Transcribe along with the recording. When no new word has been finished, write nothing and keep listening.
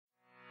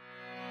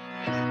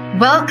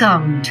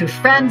Welcome to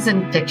Friends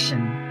in Fiction,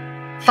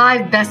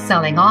 5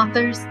 best-selling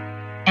authors,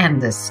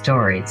 endless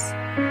stories.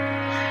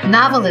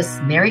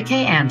 Novelists Mary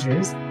Kay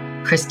Andrews,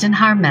 Kristen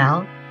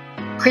Harmel,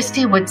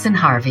 Christy Woodson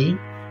Harvey,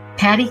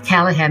 Patty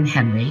Callahan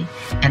Henry,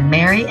 and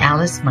Mary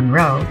Alice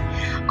Monroe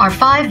are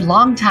 5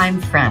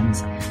 longtime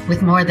friends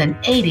with more than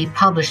 80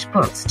 published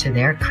books to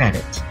their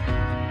credit.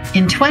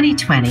 In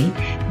 2020,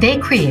 they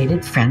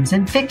created Friends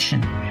in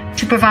Fiction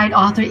to provide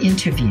author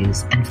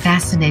interviews and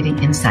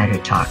fascinating insider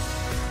talk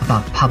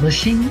about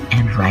publishing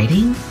and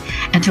writing,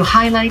 and to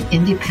highlight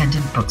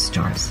independent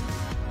bookstores.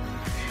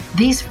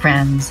 These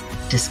friends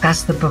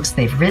discuss the books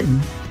they've written,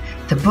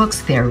 the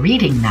books they're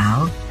reading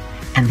now,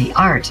 and the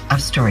art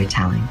of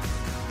storytelling.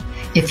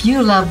 If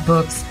you love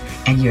books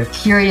and you're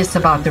curious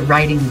about the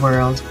writing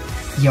world,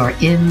 you're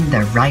in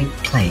the right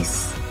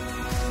place.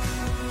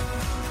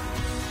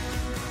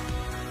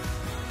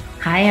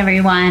 Hi,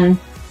 everyone.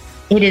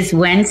 It is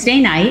Wednesday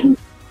night.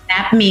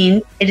 That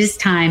means it is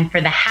time for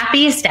the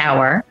happiest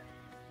hour,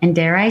 and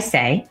dare I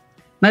say,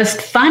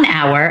 most fun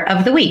hour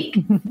of the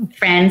week,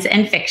 Friends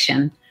and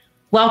Fiction.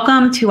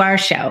 Welcome to our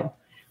show.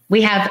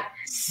 We have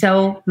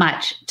so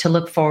much to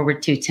look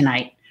forward to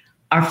tonight.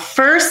 Our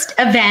first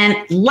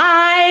event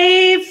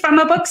live from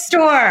a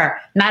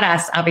bookstore. Not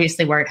us,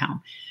 obviously we're at home.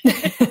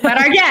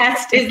 But our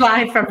guest is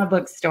live from a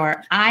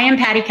bookstore. I am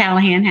Patty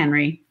Callahan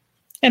Henry.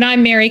 And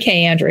I'm Mary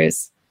Kay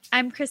Andrews.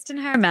 I'm Kristen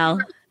Harmel.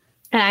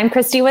 And I'm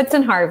Christy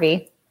Woodson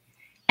Harvey.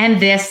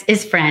 And this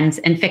is Friends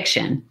and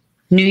Fiction.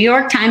 New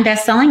York Times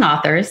bestselling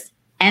authors,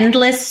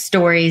 endless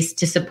stories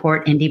to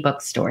support indie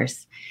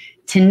bookstores.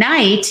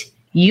 Tonight,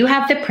 you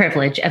have the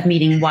privilege of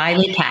meeting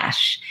Wiley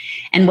Cash,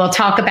 and we'll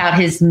talk about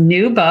his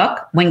new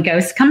book, When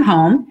Ghosts Come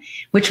Home,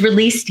 which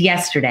released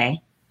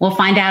yesterday. We'll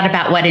find out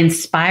about what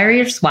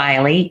inspires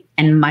Wiley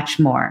and much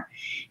more.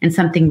 And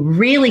something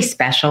really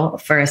special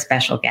for a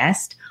special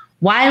guest,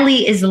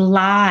 Wiley is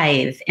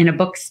live in a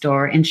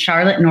bookstore in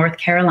Charlotte, North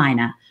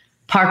Carolina,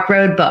 Park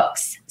Road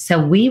Books. So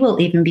we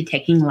will even be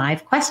taking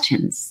live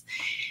questions.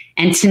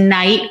 And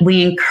tonight,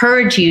 we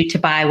encourage you to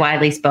buy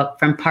Wiley's book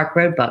from Park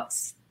Road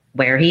Books,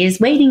 where he is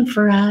waiting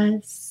for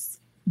us.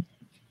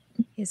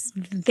 Is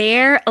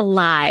there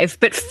alive.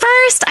 But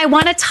first, I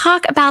want to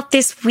talk about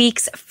this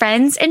week's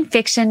Friends in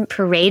Fiction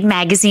Parade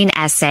Magazine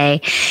essay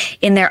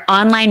in their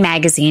online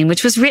magazine,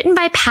 which was written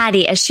by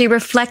Patty as she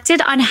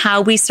reflected on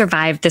how we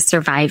survived the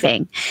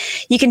surviving.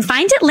 You can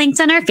find it linked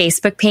on our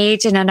Facebook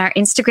page and on our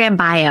Instagram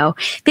bio.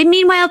 But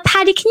meanwhile,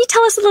 Patty, can you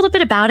tell us a little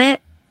bit about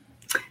it?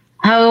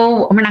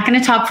 Oh, we're not going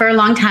to talk for a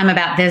long time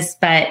about this,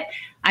 but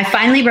I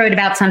finally wrote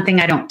about something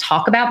I don't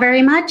talk about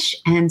very much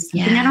and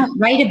something I don't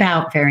write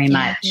about very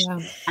much.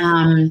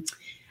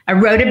 I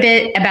wrote a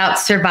bit about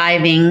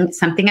surviving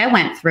something I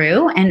went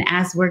through. And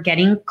as we're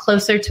getting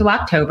closer to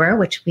October,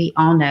 which we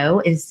all know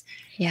is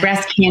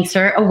Breast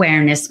Cancer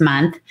Awareness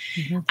Month,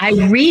 I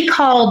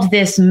recalled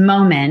this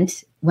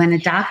moment when a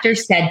doctor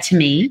said to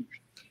me,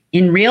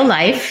 in real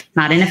life,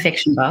 not in a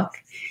fiction book,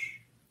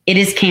 "It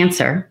is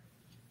cancer."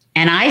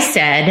 And I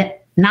said,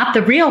 "Not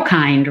the real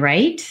kind,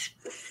 right?"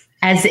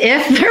 As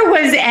if there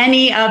was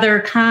any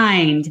other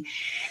kind.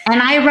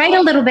 And I write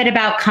a little bit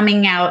about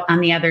coming out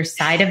on the other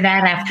side of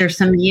that after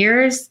some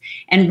years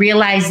and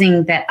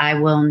realizing that I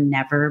will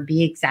never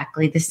be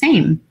exactly the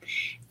same.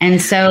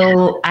 And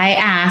so I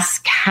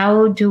ask,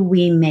 how do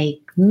we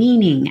make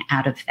meaning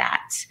out of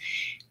that?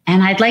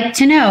 And I'd like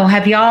to know,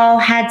 have y'all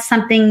had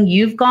something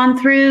you've gone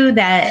through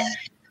that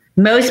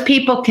most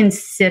people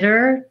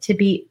consider to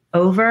be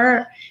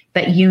over,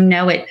 but you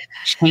know it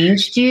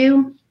changed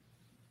you?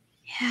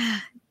 Yeah.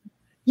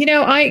 You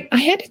know, I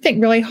had to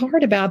think really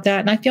hard about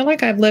that. And I feel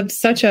like I've lived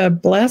such a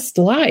blessed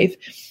life.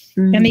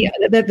 And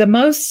the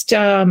most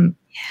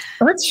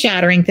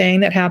earth-shattering thing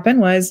that happened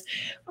was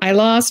I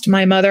lost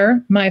my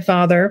mother, my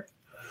father,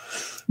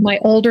 my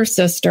older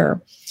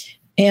sister,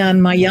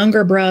 and my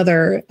younger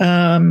brother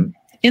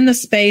in the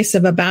space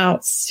of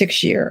about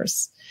 6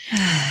 years.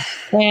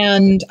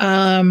 And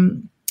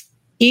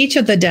each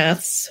of the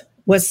deaths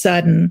was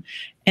sudden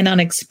and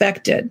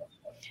unexpected.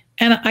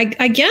 And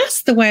I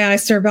guess the way I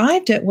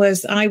survived it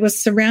was I was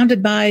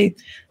surrounded by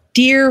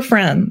dear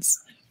friends,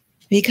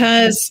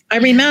 because I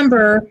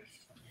remember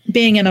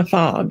being in a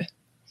fog.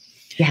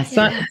 Yes.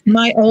 But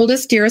my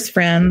oldest, dearest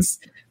friends,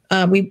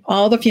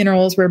 all the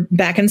funerals were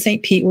back in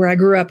St. Pete, where I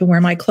grew up and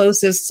where my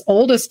closest,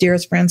 oldest,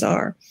 dearest friends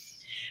are.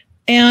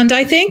 And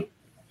I think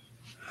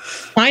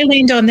I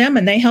leaned on them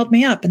and they helped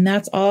me up. And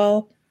that's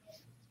all.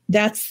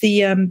 That's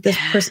the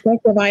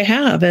perspective I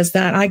have, is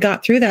that I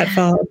got through that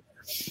fog.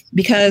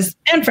 Because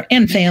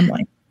and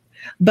family,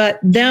 but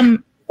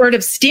them sort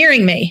of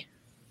steering me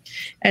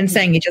and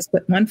saying, you just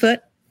put one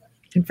foot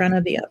in front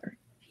of the other.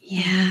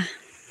 Yeah.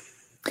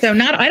 So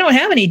I don't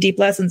have any deep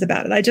lessons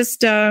about it. I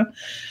just I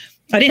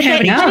didn't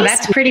have any choice. No,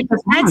 that's pretty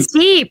profound. That's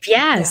deep.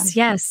 Yes.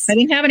 I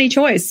didn't have any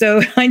choice,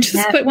 so I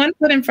just put one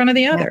foot in front of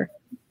the other.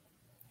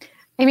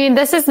 I mean,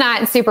 this is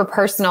not super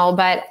personal,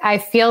 but I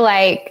feel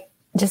like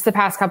just the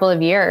past couple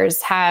of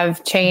years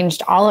have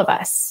changed all of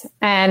us,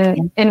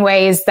 and in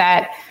ways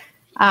that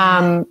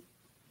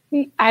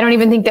I don't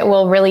even think that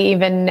we'll really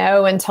even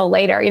know until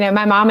later.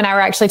 My mom and I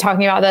were actually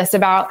talking about this,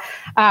 about,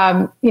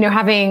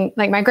 having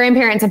like my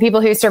grandparents and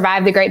people who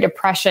survived the Great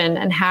Depression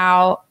and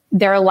how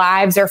their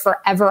lives are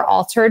forever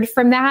altered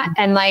from that.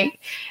 And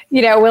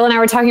Will and I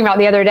were talking about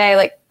the other day,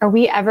 like, are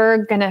we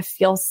ever going to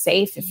feel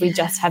safe if we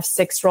just have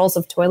 6 rolls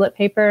of toilet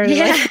paper?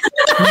 Yeah.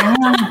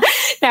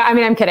 No, I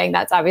mean, I'm kidding.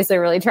 That's obviously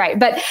really trite.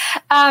 But,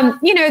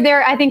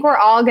 I think we're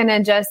all going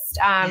to just,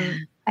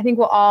 I think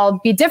we'll all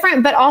be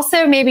different, but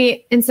also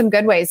maybe in some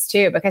good ways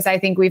too, because I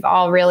think we've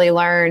all really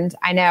learned,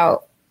 I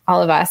know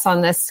all of us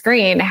on this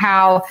screen,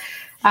 how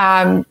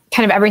kind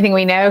of everything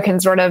we know can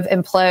sort of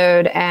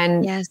implode,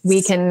 and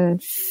we can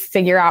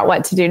figure out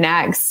what to do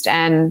next.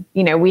 And,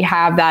 we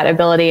have that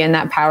ability and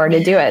that power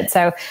to do it.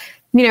 So,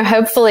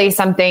 hopefully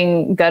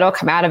something good will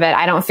come out of it.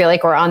 I don't feel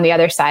like we're on the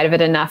other side of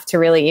it enough to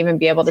really even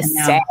be able to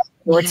say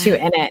we're too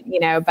in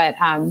it, but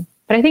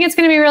I think it's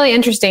going to be really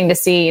interesting to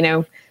see,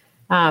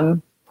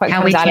 what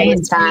how comes out of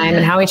this time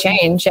and how we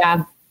change.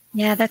 Yeah.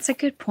 Yeah, that's a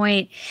good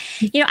point.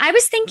 I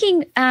was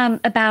thinking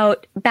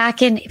about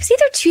back in, it was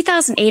either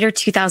 2008 or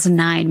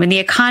 2009 when the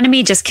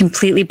economy just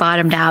completely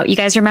bottomed out. You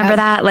guys remember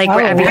that? Like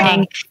where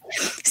everything.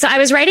 Yeah. So I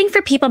was writing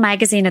for People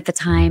magazine at the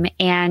time,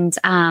 and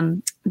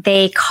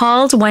they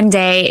called one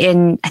day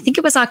in, I think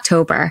it was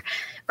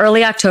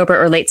early October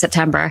or late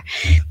September,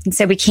 and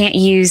said we can't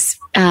use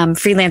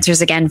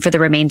freelancers again for the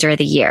remainder of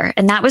the year.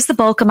 And that was the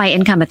bulk of my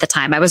income at the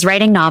time. I was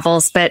writing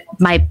novels, but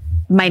my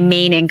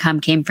main income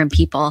came from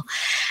People.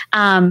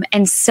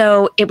 And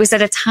so it was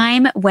at a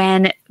time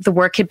when the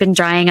work had been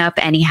drying up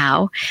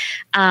anyhow.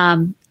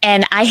 And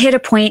I hit a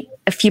point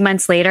a few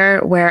months later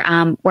where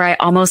I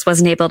almost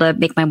wasn't able to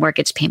make my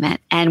mortgage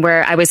payment, and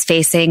where I was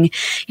facing,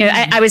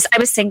 I was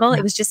single.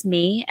 It was just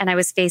me. And I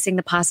was facing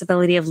the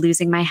possibility of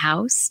losing my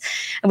house,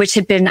 which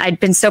I'd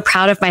been so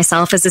proud of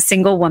myself as a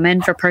single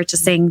woman for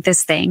purchasing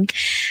this thing.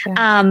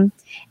 Yeah.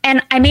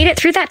 And I made it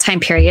through that time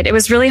period. It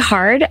was really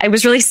hard. It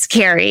was really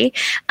scary.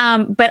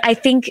 But I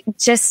think,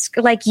 just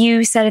like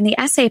you said in the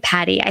essay,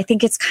 Patty, I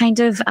think it's kind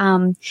of,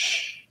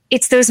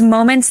 it's those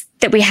moments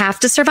that we have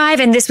to survive.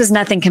 And this was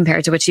nothing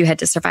compared to what you had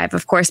to survive,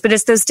 of course, but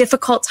it's those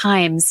difficult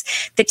times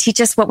that teach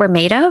us what we're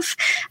made of,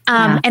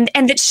 and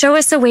that show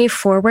us a way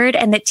forward,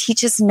 and that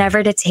teach us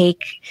never to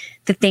take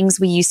the things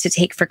we used to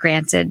take for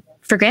granted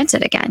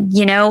again.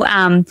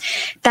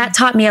 That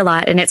taught me a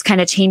lot, and it's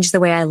kind of changed the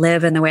way I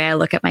live and the way I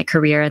look at my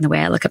career and the way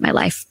I look at my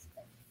life.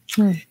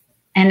 And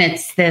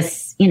it's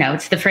this,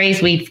 it's the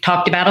phrase we've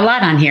talked about a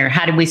lot on here.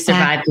 How do we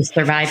survive the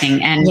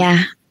surviving? And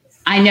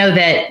I know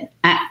that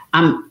I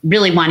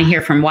really want to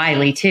hear from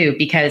Wiley too,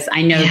 because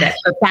I know that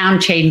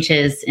profound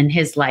changes in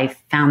his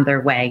life found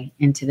their way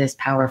into this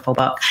powerful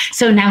book.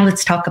 So now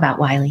let's talk about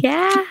Wiley.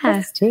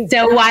 Yeah.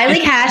 So Wiley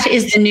Cash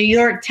is the New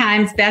York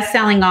Times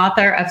bestselling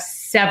author of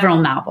several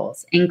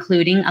novels,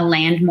 including A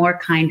Land More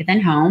Kind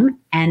Than Home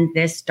and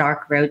This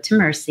Dark Road to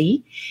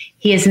Mercy.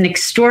 He is an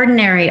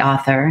extraordinary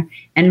author,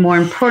 and more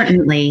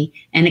importantly,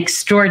 an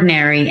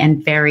extraordinary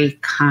and very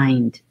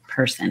kind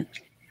person.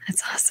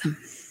 That's awesome.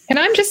 And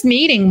I'm just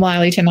meeting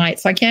Wiley tonight,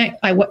 so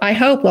I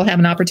hope we'll have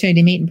an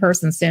opportunity to meet in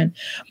person soon.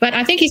 But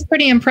I think he's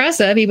pretty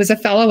impressive. He was a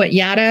fellow at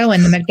Yaddo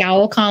and the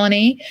McDowell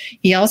Colony.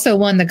 He also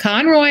won the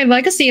Conroy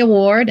Legacy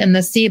Award and the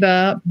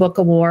SEBA Book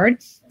Award.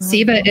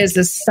 SEBA is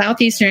the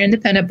Southeastern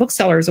Independent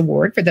Booksellers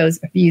Award, for those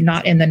of you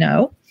not in the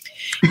know.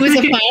 He was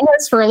a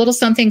finalist for a little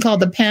something called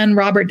the Penn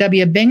Robert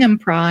W. Bingham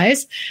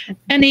Prize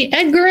and the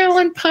Edgar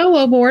Allan Poe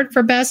Award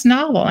for Best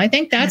Novel. I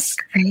think that's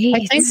great.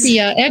 I think the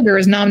Edgar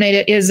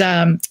is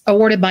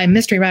awarded by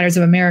Mystery Writers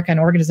of America, an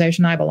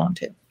organization I belong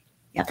to.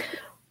 Yep.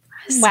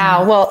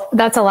 Wow. Well,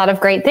 that's a lot of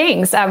great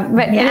things.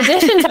 But in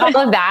addition to all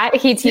of that,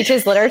 he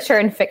teaches literature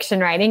and fiction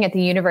writing at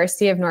the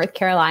University of North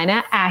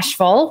Carolina,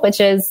 Asheville,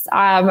 which is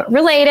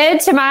related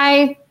to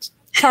my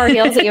Tar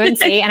Heels at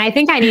UNC, and I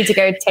think I need to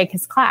go take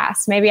his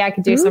class. Maybe I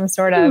could do some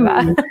sort of.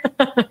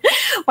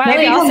 What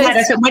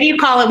do you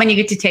call it when you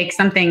get to take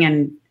something?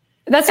 And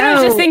that's what I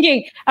was just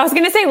thinking. I was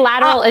going to say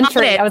lateral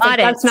entry. I was like,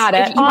 that's not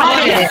it.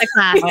 Audit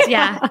class.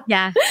 Yeah.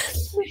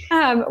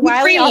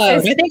 Wiley I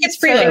think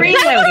it's freeloading.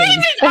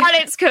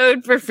 Audit's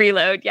code for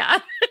freeload. Yeah,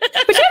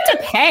 but you have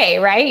to pay,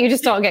 right? You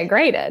just don't get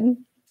graded.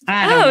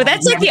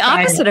 That's like the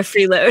opposite of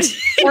freeload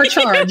or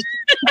charge.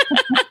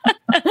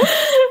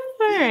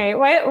 All right.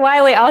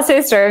 Wiley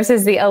also serves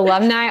as the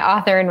alumni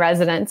author in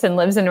residence and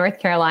lives in North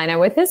Carolina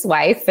with his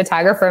wife,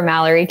 photographer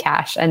Mallory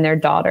Cash, and their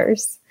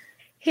daughters.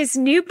 His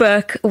new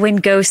book, When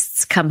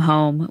Ghosts Come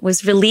Home,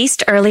 was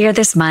released earlier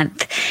this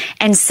month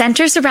and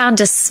centers around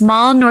a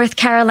small North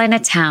Carolina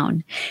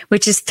town,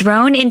 which is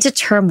thrown into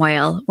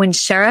turmoil when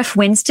Sheriff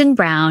Winston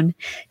Brown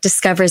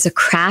discovers a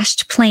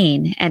crashed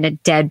plane and a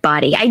dead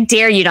body. I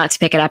dare you not to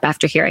pick it up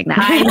after hearing that.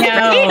 I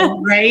know,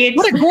 right?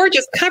 What a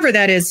gorgeous cover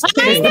that is.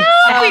 I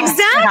know,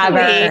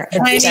 exactly.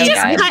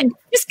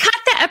 Just cut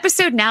the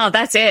episode now.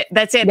 That's it.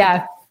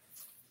 Yeah.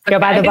 Go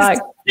buy the book.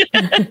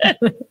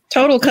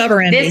 Total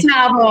cover envy. This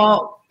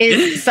novel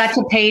is such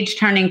a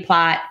page-turning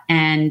plot,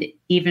 and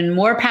even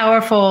more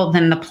powerful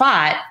than the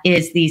plot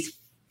is these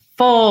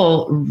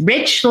full,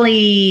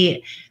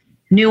 richly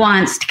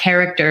nuanced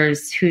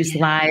characters whose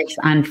lives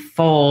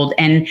unfold.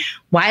 And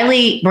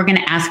Wiley, we're going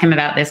to ask him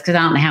about this because I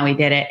don't know how he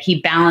did it. He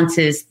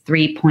balances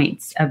 3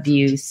 points of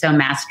view so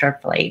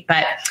masterfully.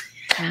 But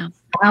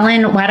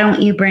Alan, why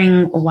don't you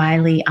bring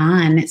Wiley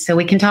on so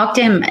we can talk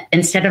to him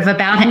instead of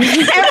about him?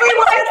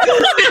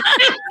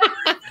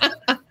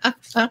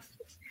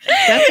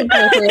 That's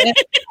appropriate.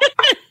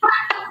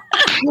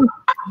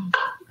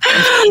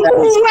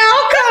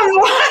 Welcome,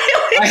 Wiley.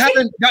 I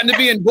haven't gotten to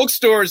be in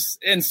bookstores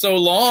in so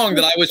long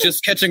that I was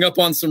just catching up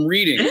on some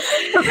reading.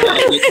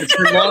 It's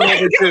been long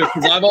overdue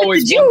because I've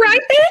always. Did you write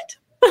it?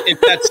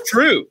 If that's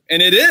true,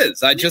 and it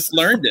is. I just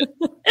learned it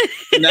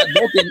in that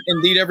book.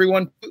 Indeed,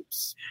 everyone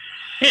poops.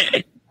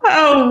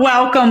 Oh,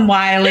 welcome,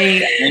 Wiley.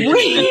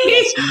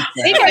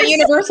 These are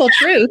universal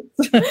truths.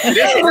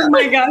 Oh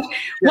my gosh.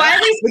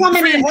 Wiley's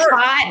coming in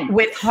hot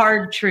with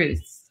hard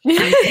truths.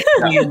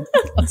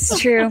 It's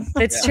true.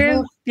 It's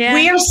true. Yeah.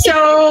 We are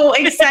so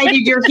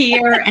excited you're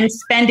here and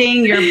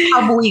spending your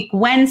Pub Week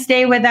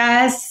Wednesday with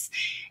us.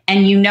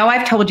 And you know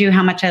I've told you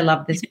how much I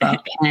love this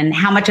book and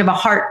how much of a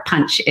heart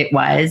punch it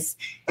was.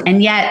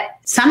 And yet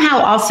somehow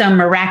also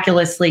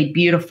miraculously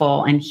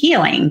beautiful and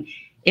healing.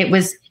 It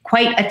was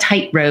quite a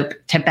tightrope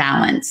to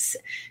balance.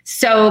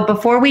 So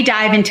before we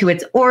dive into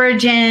its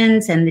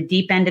origins and the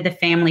deep end of the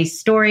family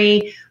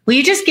story, will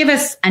you just give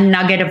us a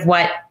nugget of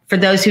what, for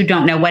those who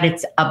don't know what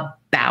it's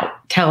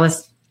about? Tell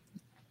us,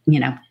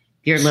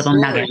 your little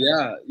nugget.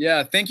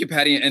 Yeah. Thank you,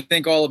 Patty. And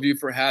thank all of you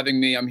for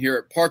having me. I'm here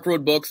at Park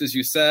Road Books, as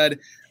you said.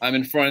 I'm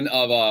in front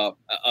of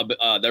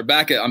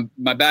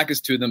my back is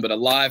to them, but a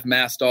live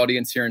masked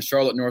audience here in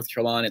Charlotte, North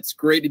Carolina. It's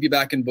great to be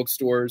back in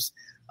bookstores.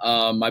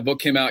 My book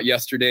came out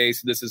yesterday,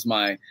 so this is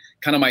my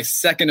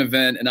second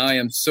event, and I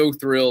am so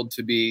thrilled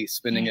to be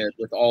spending it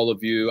with all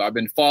of you. I've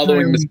been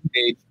following this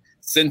page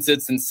since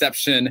its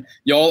inception.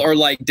 Y'all are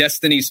like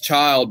Destiny's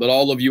Child, but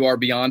all of you are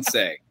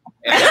Beyonce.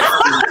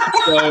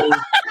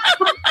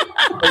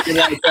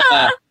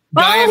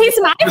 And he's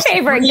my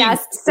favorite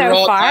guest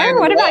so far.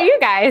 What about you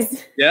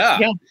guys? Yeah.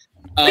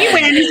 He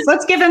wins.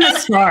 Let's give him a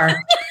star.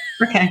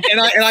 Okay. And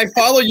I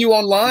follow you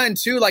online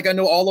too. Like I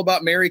know all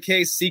about Mary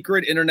Kay's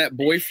secret internet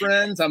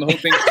boyfriends. I'm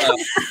hoping to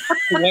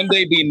one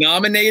day be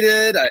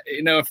nominated.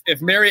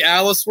 If Mary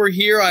Alice were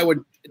here, I would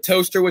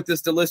toast her with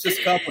this delicious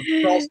cup of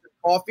frosted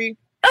coffee.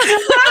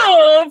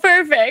 Oh,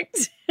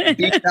 perfect.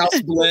 Beach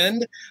House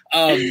blend.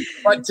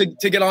 But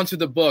to get onto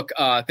the book,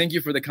 thank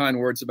you for the kind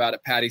words about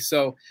it, Patty.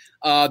 So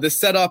the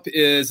setup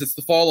is it's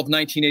the fall of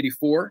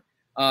 1984.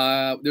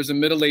 There's a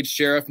middle-aged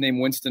sheriff named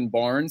Winston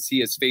Barnes.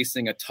 He is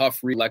facing a tough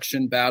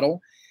re-election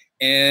battle.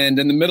 And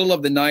in the middle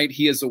of the night,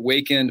 he is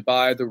awakened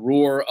by the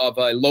roar of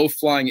a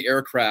low-flying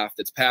aircraft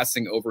that's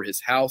passing over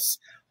his house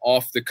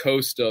off the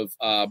coast of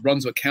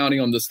Brunswick County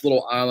on this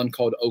little island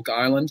called Oak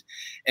Island.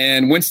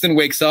 And Winston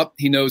wakes up.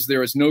 He knows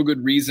there is no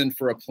good reason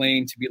for a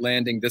plane to be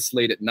landing this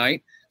late at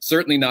night,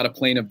 certainly not a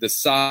plane of this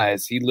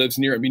size. He lives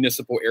near a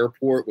municipal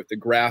airport with a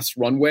grass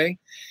runway.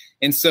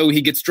 And so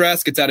he gets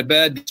dressed, gets out of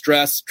bed,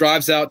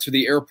 drives out to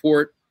the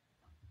airport.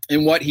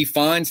 And what he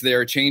finds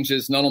there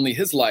changes not only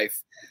his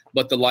life,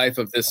 but the life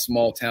of this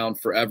small town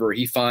forever.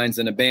 He finds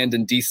an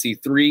abandoned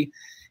DC-3.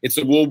 It's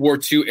a World War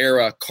II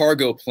era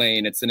cargo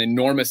plane. It's an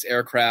enormous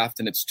aircraft,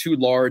 and it's too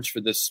large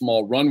for this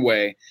small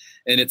runway.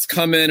 And it's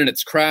come in and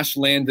it's crash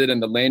landed,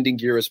 and the landing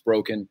gear is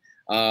broken.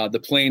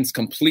 The plane's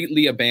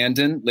completely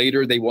abandoned.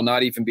 Later, they will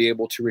not even be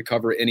able to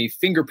recover any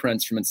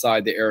fingerprints from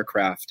inside the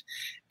aircraft.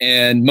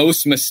 And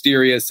most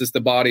mysterious is the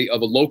body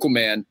of a local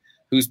man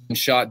who's been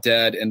shot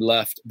dead and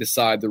left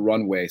beside the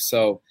runway.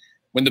 So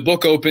when the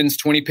book opens,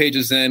 20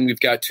 pages in, we've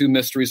got two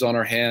mysteries on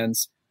our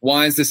hands.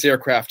 Why is this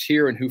aircraft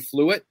here and who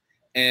flew it?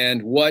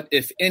 And what,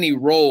 if any,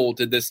 role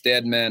did this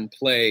dead man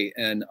play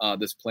in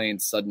this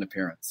plane's sudden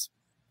appearance?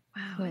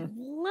 Wow, I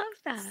love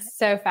that.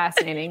 So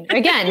fascinating.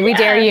 Again, we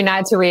dare you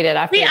not to read it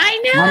after.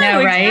 I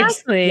know, right?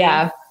 Exactly.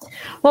 Yeah.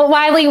 Well,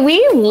 Wiley,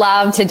 we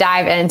love to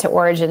dive into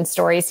origin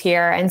stories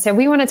here. And so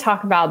we want to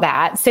talk about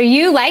that. So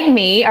you, like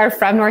me, are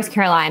from North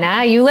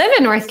Carolina. You live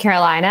in North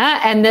Carolina,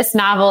 and this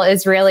novel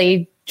is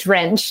really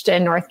drenched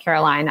in North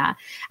Carolina.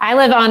 I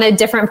live on a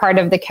different part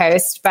of the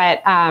coast,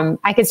 but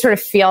I could sort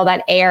of feel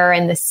that air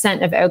and the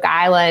scent of Oak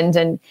Island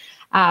and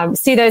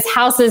see those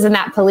houses and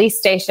that police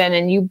station,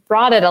 and you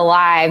brought it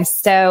alive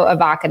so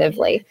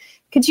evocatively.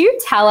 Could you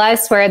tell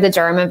us where the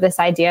germ of this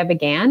idea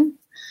began?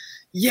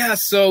 Yeah,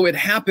 so it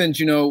happened,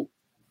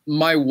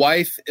 my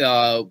wife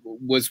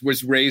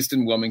was raised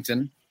in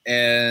Wilmington,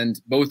 and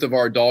both of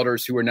our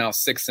daughters, who are now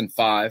 6 and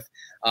 5,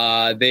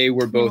 they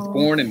were both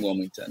born in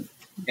Wilmington.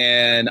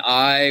 And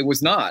I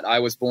was not. I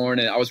was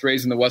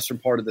raised in the western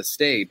part of the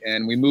state,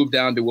 and we moved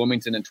down to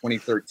Wilmington in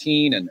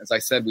 2013. And as I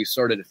said, we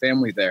started a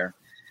family there.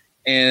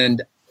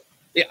 And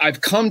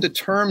I've come to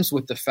terms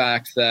with the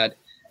fact that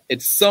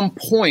at some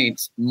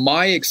point,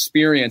 my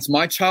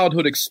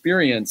childhood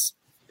experience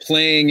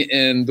playing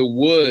in the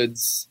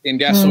woods in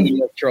Gastonia,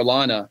 North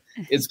Carolina,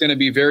 is going to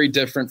be very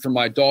different from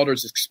my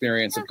daughter's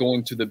experience of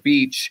going to the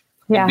beach,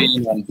 and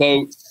being on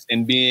boats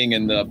and being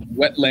in the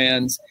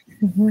wetlands.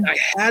 I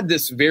had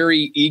this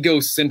very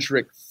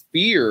egocentric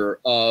fear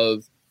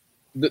of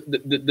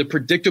the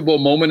predictable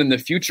moment in the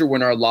future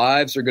when our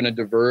lives are going to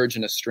diverge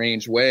in a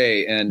strange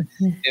way. And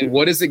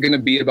what is it going to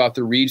be about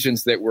the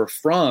regions that we're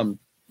from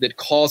that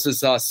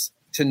causes us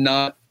to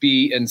not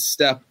be in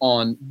step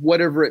on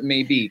whatever it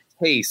may be,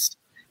 taste,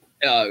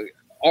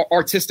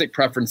 artistic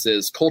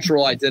preferences,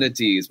 cultural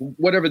identities,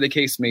 whatever the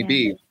case may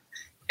be.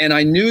 And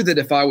I knew that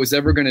if I was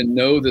ever going to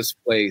know this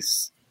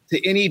place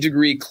to any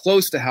degree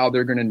close to how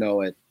they're going to know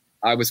it,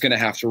 I was going to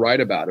have to write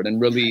about it and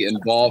really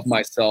involve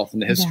myself in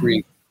the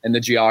history and the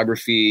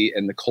geography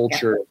and the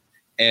culture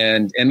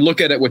and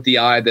look at it with the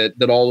eye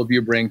that all of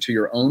you bring to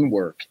your own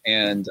work.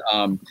 And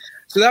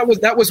so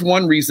that was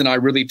one reason I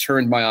really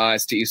turned my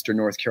eyes to Eastern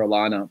North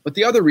Carolina. But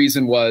the other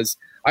reason was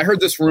I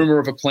heard this rumor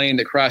of a plane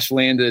that crash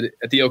landed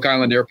at the Oak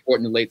Island Airport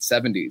in the late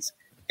 70s.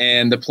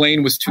 And the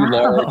plane was too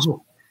large.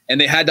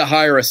 And they had to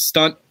hire a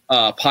stunt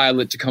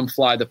pilot to come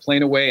fly the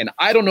plane away. And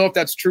I don't know if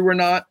that's true or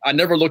not. I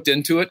never looked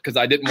into it because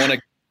I didn't want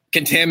to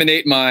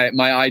contaminate my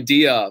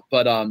idea.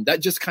 But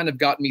that just kind of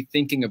got me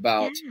thinking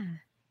about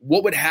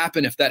what would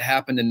happen if that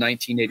happened in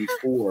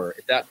 1984,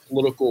 if that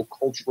political,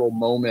 cultural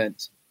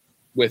moment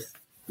with,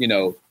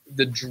 the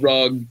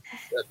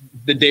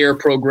DARE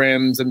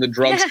programs and the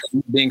drugs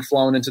being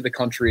flown into the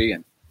country.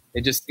 And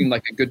it just seemed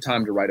like a good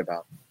time to write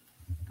about.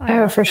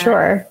 Oh, for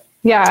sure.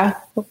 Yeah.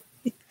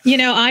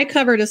 I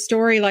covered a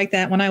story like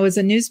that when I was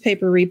a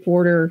newspaper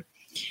reporter,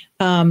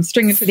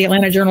 stringing for the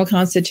Atlanta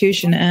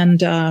Journal-Constitution,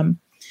 and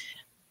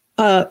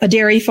a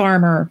dairy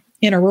farmer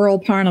in a rural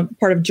part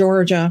of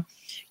Georgia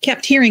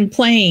kept hearing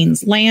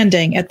planes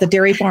landing at the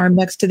dairy farm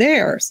next to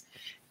theirs.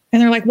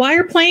 And they're like, why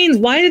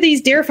do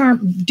these dairy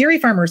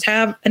farmers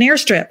have an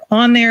airstrip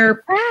on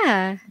their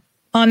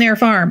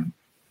farm?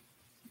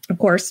 Of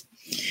course,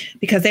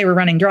 because they were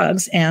running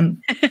drugs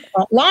and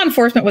law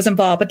enforcement was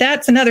involved, but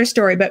that's another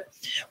story. But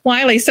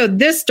Wiley, so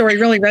this story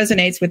really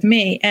resonates with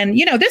me. And,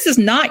 this is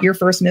not your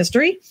first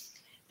mystery.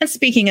 And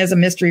speaking as a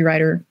mystery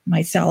writer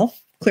myself,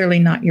 clearly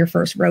not your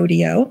first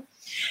rodeo.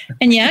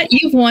 And yet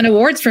you've won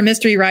awards for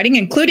mystery writing,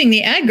 including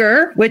the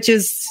Edgar, which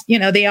is,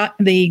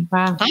 the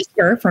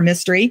Oscar for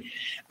mystery.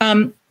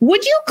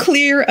 Would you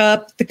clear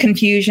up the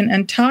confusion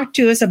and talk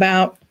to us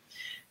about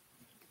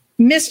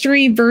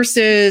mystery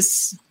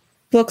versus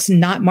books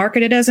not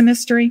marketed as a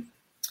mystery?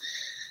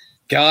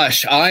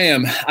 Gosh,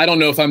 I don't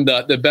know if I'm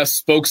the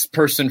best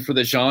spokesperson for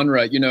the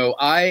genre.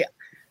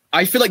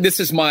 I feel like this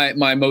is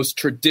my most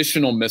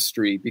traditional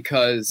mystery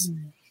because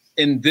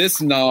in this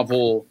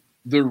novel,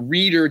 the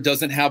reader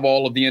doesn't have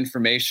all of the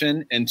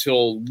information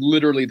until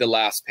literally the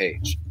last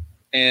page.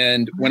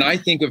 And when I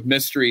think of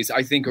mysteries,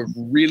 I think of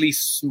really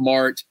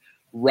smart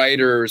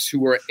writers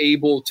who are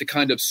able to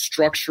kind of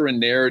structure a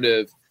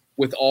narrative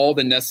with all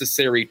the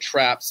necessary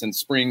traps and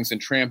springs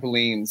and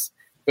trampolines,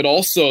 but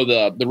also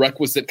the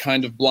requisite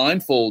kind of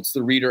blindfolds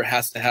the reader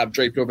has to have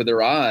draped over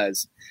their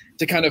eyes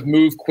to kind of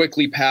move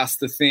quickly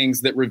past the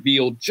things that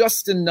reveal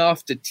just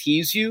enough to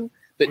tease you,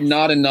 but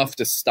not enough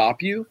to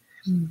stop you.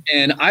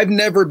 And I've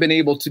never been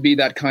able to be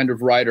that kind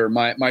of writer.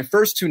 My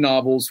first two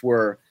novels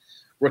were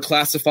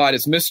classified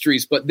as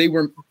mysteries, but they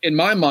were, in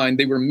my mind,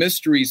 they were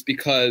mysteries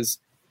because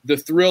the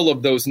thrill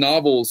of those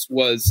novels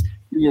was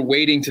you were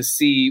waiting to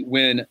see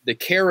when the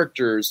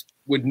characters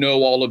would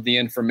know all of the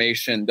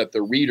information that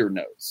the reader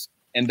knows.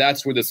 And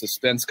that's where the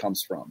suspense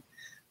comes from.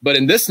 But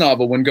in this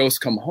novel, When Ghosts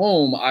Come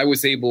Home, I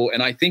was able,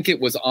 and I think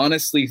it was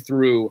honestly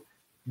through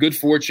good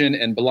fortune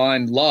and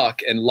blind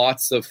luck and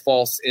lots of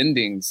false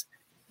endings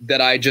that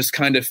I just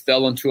kind of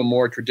fell into a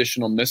more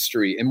traditional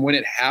mystery. And when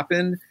it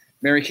happened,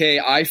 Mary Kay,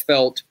 I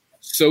felt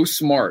so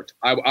smart.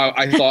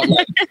 I thought,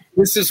 like,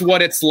 this is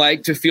what it's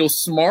like to feel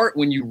smart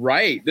when you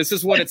write. This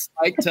is what it's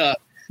like to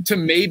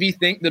maybe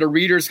think that a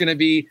reader's going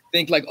to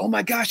think like, oh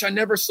my gosh, I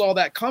never saw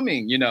that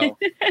coming,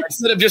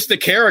 instead of just the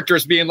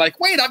characters being like,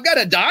 wait, I've got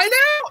to die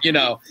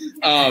now,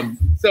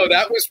 So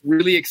that was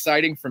really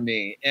exciting for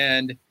me.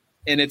 And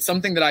it's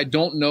something that I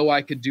don't know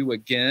I could do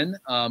again.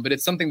 But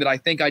it's something that I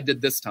think I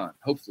did this time,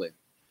 hopefully.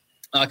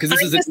 Because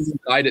this is something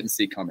I didn't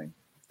see coming.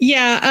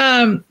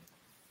 Yeah.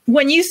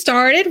 When you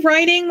started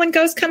writing When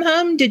Ghosts Come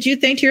Home, did you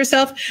think to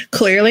yourself,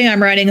 clearly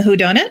I'm writing a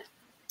whodunit?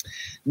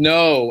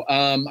 No,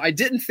 I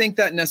didn't think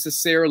that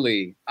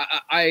necessarily.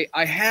 I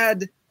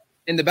had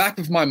in the back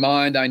of my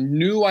mind, I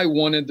knew I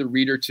wanted the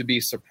reader to be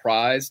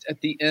surprised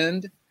at the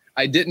end.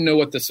 I didn't know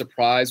what the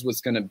surprise was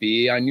going to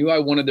be. I knew I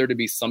wanted there to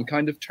be some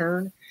kind of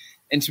turn.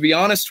 And to be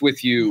honest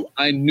with you,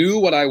 I knew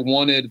what I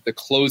wanted the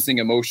closing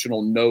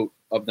emotional note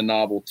of the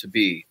novel to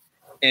be.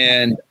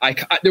 And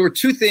there were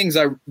two things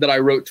that I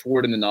wrote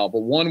toward in the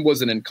novel. One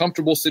was an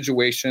uncomfortable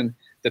situation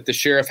that the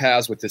sheriff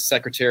has with his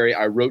secretary.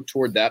 I wrote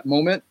toward that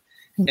moment.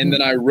 And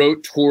then I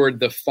wrote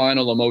toward the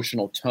final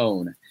emotional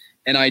tone.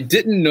 And I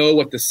didn't know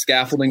what the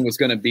scaffolding was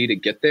going to be to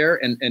get there.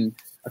 And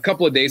a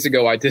couple of days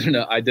ago, I did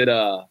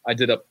a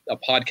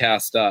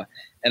podcast,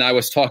 and I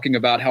was talking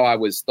about how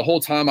the whole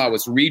time I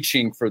was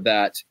reaching for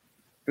that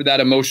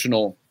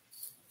emotional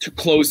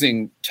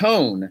closing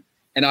tone.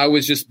 And I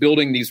was just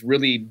building these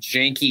really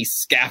janky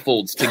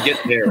scaffolds to get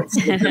there.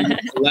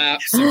 And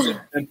collapse.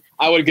 And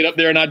I would get up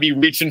there and I'd be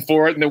reaching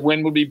for it and the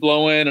wind would be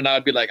blowing and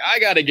I'd be like, I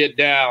got to get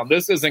down.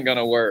 This isn't going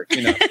to work,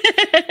 you know?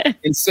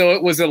 And so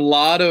it was a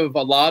lot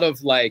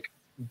of like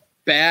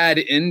bad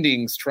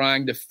endings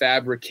trying to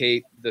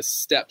fabricate the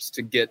steps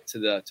to get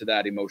to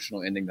that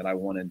emotional ending that I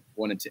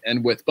wanted to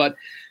end with. But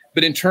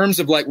in terms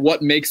of like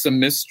what makes a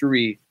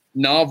mystery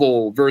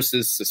novel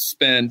versus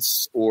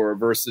suspense or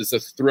versus a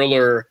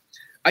thriller,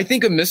 I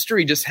think a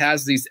mystery just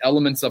has these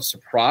elements of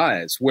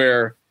surprise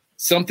where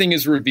something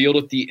is revealed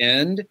at the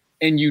end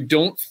and you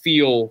don't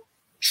feel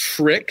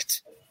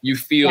tricked, you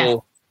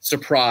feel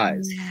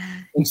surprised.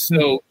 And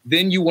so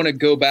then you want to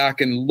go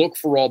back and look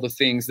for all the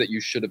things that you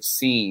should have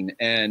seen.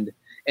 And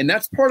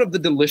that's part of the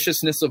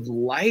deliciousness of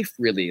life,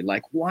 really.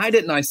 Like, why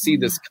didn't I see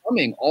this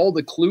coming? All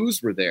the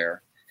clues were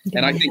there.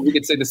 And I think we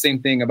could say the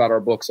same thing about our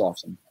books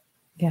often.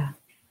 Yeah.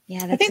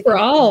 Yeah. I think we're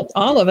all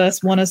of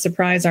us want to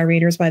surprise our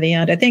readers by the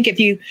end. I think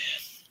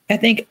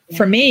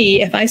for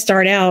me, if I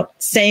start out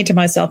saying to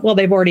myself, well,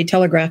 they've already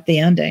telegraphed the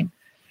ending,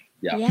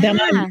 then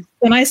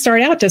I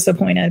start out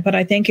disappointed. But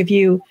I think if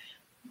you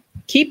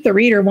keep the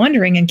reader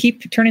wondering and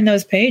keep turning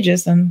those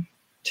pages, then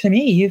to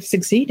me, you've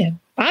succeeded.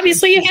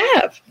 Obviously you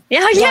have.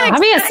 Yeah,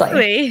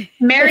 obviously.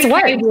 Mary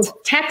Kay will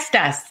text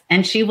us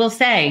and she will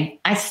say,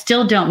 I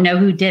still don't know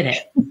who did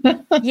it.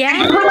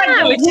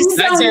 Which is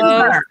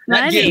so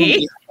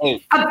funny.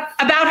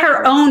 About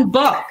her own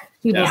book.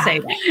 She will say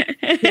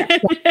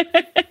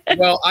that.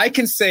 Well, I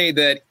can say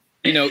that,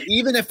 you know,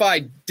 even if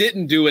I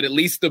didn't do it, at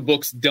least the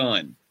book's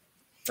done.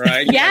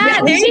 Right?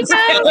 Yeah, there you go.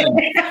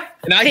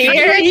 And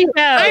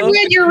I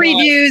read your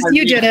reviews.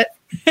 You did it.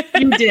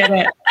 You did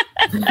it.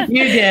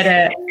 You did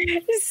it.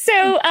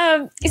 So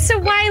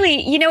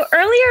Wiley, you know,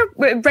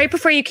 earlier, right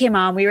before you came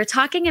on, we were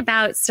talking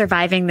about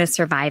surviving the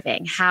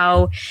surviving,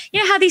 how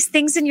these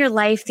things in your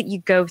life that you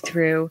go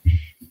through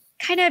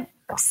kind of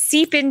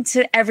seep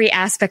into every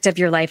aspect of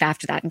your life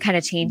after that and kind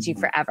of change you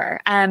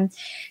forever.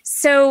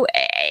 So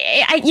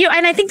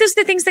I think those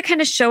are the things that kind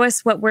of show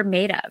us what we're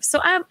made of. So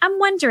I'm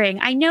wondering,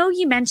 I know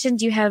you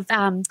mentioned you have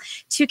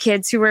 2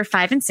 kids who were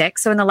 5 and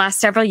 6. So in the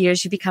last several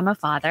years, you become a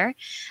father.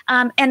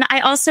 And I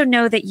also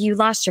know that you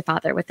lost your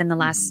father within the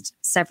last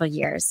several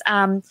years.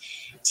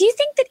 Do you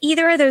think that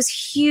either of those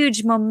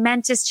huge,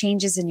 momentous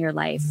changes in your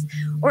life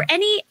or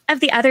any of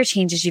the other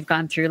changes you've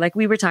gone through, like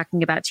we were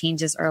talking about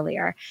changes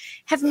earlier,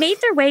 have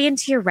made their way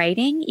into your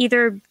writing,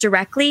 either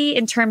directly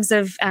in terms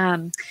of,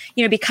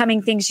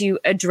 becoming things you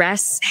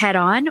address head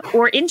on,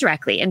 or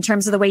indirectly in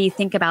terms of the way you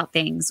think about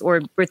things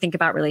or think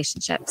about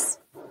relationships?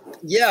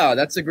 Yeah,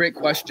 that's a great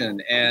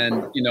question.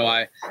 And, you know,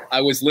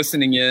 I was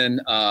listening in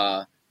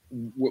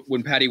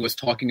when Patty was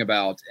talking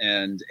about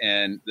and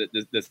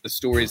the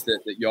stories that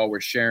y'all were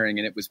sharing,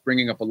 and it was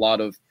bringing up a lot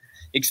of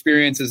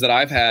experiences that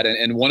I've had.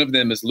 And one of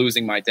them is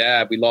losing my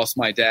dad. We lost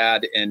my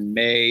dad in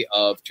May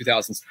of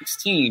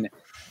 2016.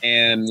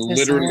 And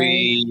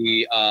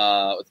literally,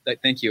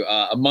 thank you,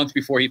 a month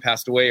before he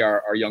passed away,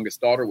 our youngest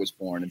daughter was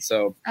born. And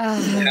so we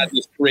had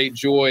this great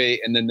joy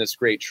and then this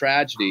great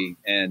tragedy.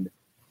 And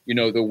you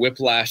know, the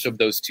whiplash of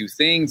those two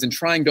things and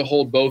trying to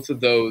hold both of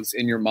those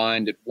in your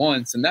mind at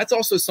once. And that's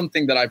also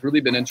something that I've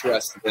really been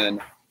interested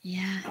in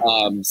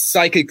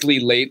psychically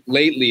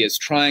lately, is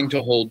trying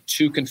to hold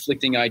two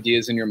conflicting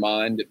ideas in your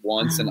mind at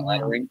once and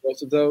honoring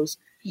both of those.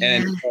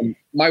 Yeah. And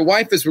my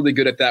wife is really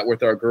good at that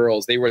with our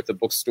girls. They were at the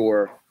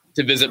bookstore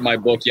to visit my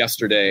book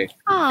yesterday.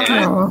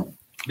 And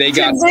they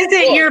got to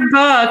visit your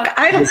book.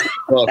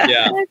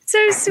 Yeah. That's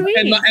so sweet.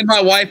 And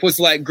my wife was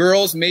like,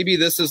 girls, maybe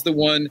this is the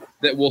one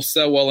that will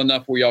sell well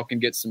enough where y'all can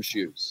get some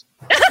shoes.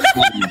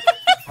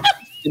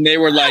 And they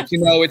were like, you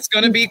know, it's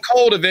going to be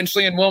cold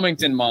eventually in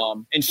Wilmington,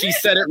 Mom. And she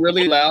said it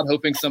really loud,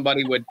 hoping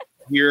somebody would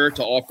hear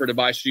to offer to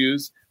buy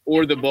shoes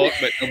or the book,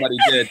 but nobody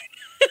did.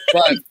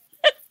 But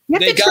you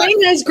have to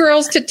train those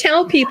girls to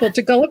tell people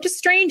to go up to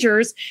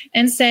strangers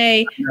and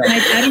say, my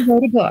daddy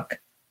wrote a book.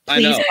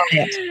 Please buy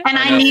it. And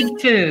I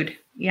need food.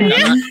 Yeah.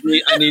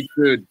 I need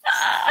food.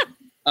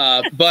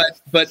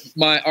 But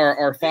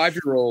our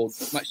 5-year-old,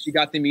 she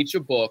got them each a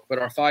book, but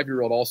our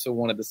 5-year-old also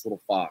wanted this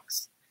little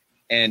fox.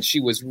 And she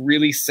was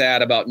really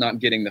sad about not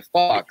getting the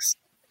fox.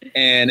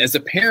 And as a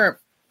parent,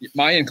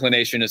 my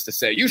inclination is to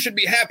say, you should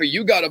be happy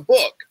you got a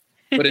book.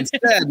 But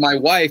instead, my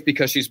wife,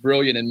 because she's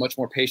brilliant and much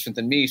more patient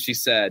than me, she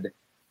said,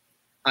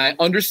 I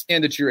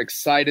understand that you're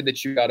excited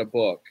that you got a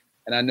book.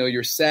 And I know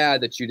you're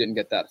sad that you didn't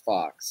get that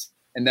fox.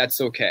 And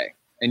that's okay.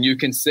 And you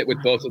can sit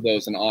with both of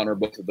those and honor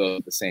both of those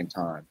at the same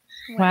time.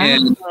 Wow.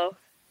 And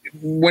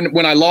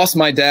when I lost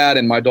my dad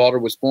and my daughter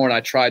was born, I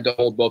tried to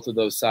hold both of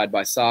those side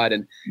by side.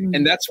 And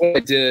that's what I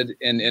did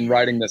in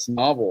writing this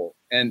novel.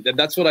 And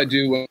that's what I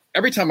do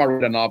every time I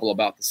write a novel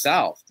about the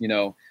South. You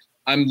know,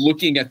 I'm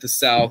looking at the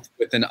South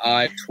with an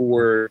eye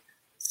toward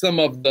some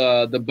of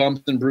the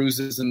bumps and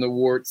bruises and the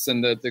warts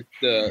and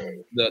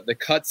the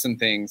cuts and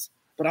things.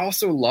 But I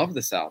also love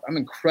the South. I'm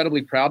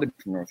incredibly proud to be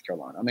from North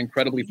Carolina. I'm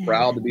incredibly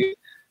proud to be a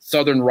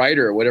Southern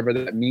writer, whatever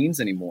that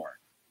means anymore.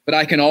 But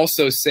I can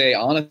also say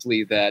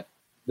honestly that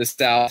the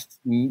South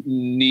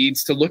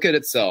needs to look at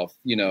itself,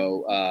 you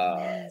know,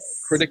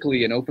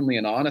 critically and openly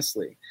and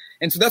honestly.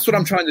 And so that's what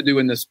I'm trying to do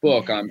in this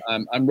book.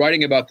 I'm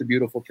writing about the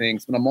beautiful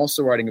things, but I'm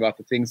also writing about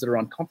the things that are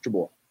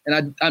uncomfortable.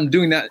 And I'm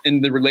doing that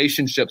in the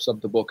relationships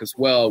of the book as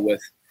well,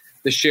 with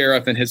the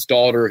sheriff and his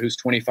daughter, who's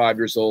 25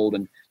 years old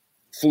and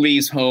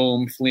flees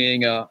home,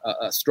 fleeing a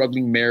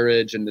struggling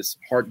marriage and this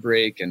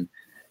heartbreak. And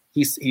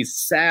he's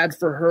sad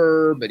for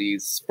her, but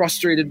he's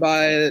frustrated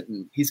by it.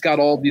 And he's got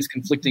all these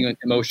conflicting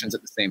emotions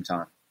at the same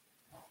time.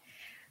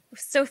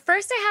 So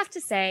first I have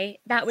to say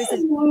that was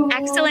an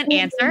excellent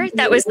answer.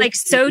 That was like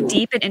so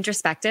deep and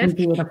introspective.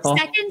 Beautiful.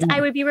 Second, I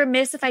would be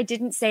remiss if I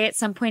didn't say at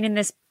some point in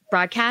this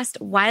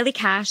broadcast, Wiley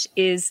Cash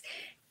is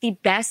the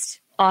best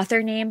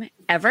author name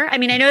ever. I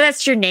mean, I know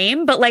that's your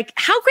name, but like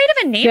how great of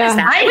a name is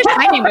that? I wish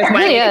my name was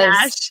Wiley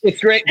Cash. It's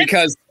great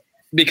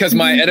because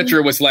my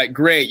editor was like,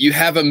 great, you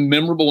have a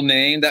memorable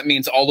name. That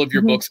means all of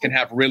your books can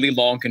have really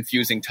long,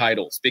 confusing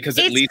titles because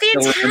at least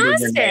they'll remember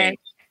your name.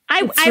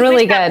 I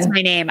really wish that was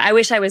my name. I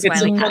wish I was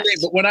Wiley Cash.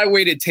 But when I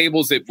waited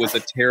tables, it was a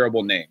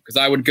terrible name because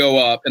I would go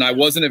up and I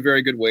wasn't a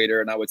very good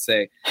waiter. And I would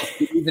say,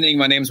 good evening,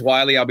 my name's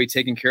Wiley. I'll be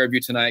taking care of you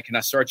tonight. Can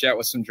I start you out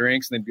with some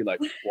drinks? And they'd be like,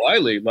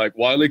 Wiley, like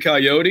Wiley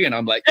Coyote? And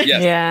I'm like,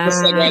 yes.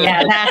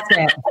 That's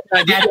it. Can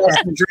I get you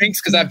some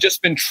drinks? Because I've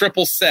just been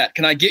triple set.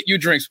 Can I get you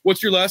drinks?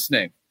 What's your last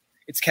name?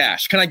 It's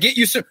Cash. Can I get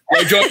you some?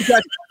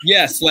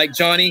 Yes, like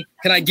Johnny.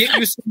 Can I get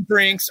you some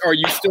drinks? Are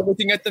you still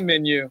looking at the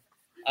menu?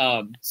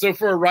 So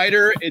for a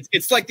writer,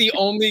 it's like the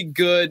only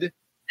good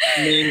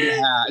name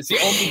to have. It's the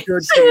only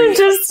good. You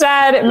just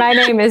said my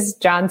name is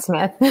John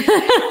Smith.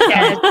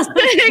 Yes,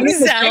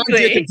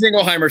 exactly.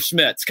 Jingleheimer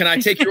Schmitz. Can I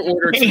take your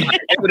order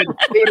tonight? It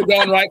would have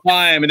gone right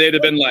by him, and they'd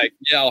have been like,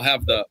 "Yeah, I'll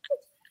have the."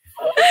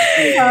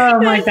 Oh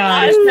my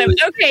gosh. Awesome.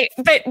 Okay,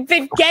 but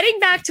getting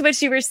back to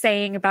what you were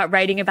saying about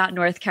writing about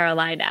North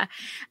Carolina,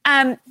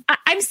 I'm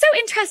so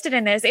interested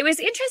in this. It was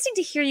interesting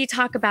to hear you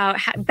talk about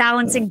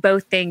balancing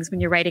both things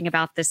when you're writing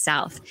about the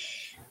South.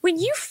 When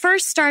you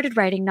first started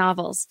writing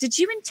novels, did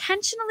you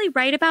intentionally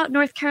write about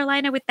North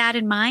Carolina with that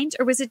in mind,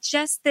 or was it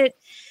just that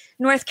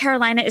North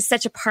Carolina is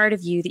such a part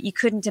of you that you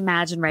couldn't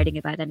imagine writing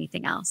about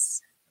anything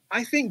else?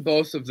 I think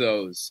both of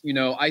those.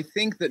 I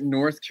think that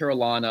North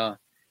Carolina.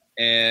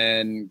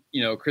 And,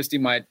 Christy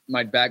might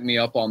back me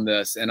up on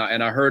this. And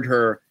I heard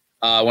her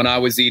when I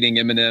was eating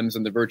M&Ms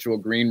in the virtual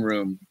green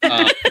room.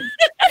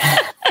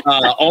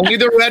 Only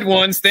the red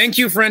ones. Thank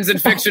you, Friends in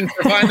Fiction,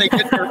 for finally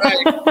getting it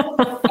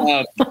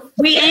right.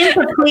 We aim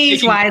to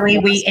please, Wiley.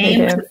 We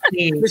aim to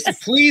please. Christy,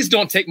 please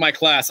don't take my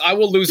class. I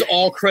will lose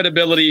all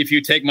credibility if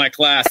you take my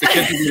class. The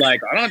kids will be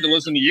like, I don't have to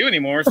listen to you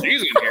anymore.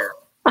 She's in here.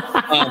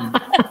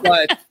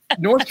 But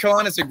North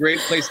Carolina is a great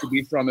place to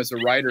be from as a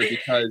writer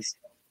because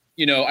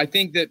I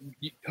think that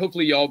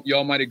hopefully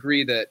y'all might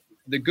agree that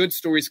the good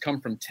stories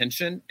come from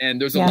tension, and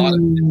there's a lot of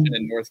tension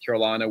in North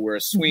Carolina. We're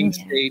a swing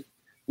state.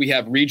 We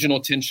have regional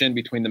tension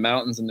between the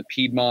mountains and the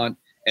Piedmont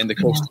and the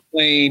coastal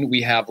plain.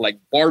 We have like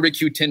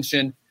barbecue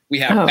tension. We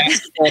have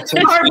basketball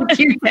tension.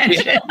 Barbecue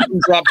tension.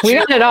 We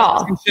got it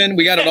all. Tension.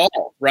 We got it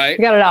all, right?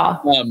 We got it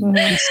all.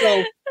 And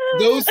so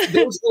those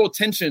little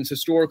tensions,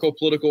 historical,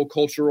 political,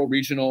 cultural,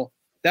 regional,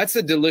 that's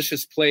a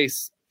delicious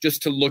place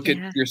just to look at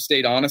your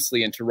state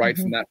honestly and to write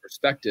from that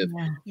perspective.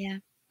 Yeah.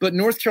 But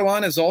North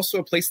Carolina is also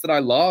a place that I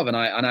love and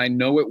I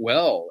know it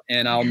well.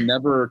 And I'll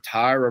never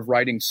tire of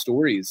writing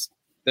stories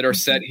that are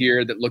set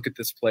here that look at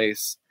this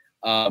place.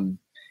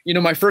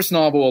 My first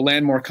novel, A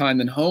Land More Kind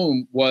Than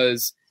Home,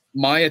 was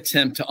my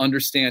attempt to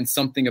understand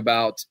something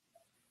about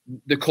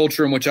the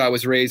culture in which I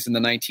was raised in the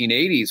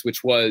 1980s,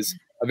 which was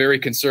a very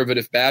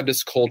conservative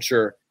Baptist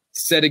culture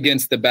set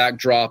against the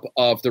backdrop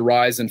of the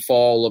rise and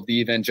fall of the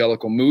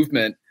evangelical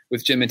movement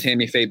with Jim and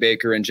Tammy Faye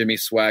Baker and Jimmy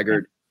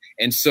Swaggart.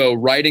 And so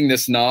writing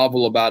this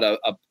novel about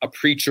a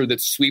preacher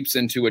that sweeps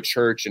into a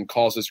church and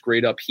causes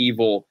great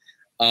upheaval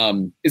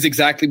was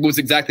exactly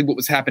what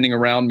was happening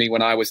around me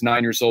when I was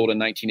 9 years old in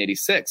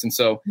 1986. And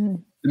so the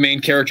main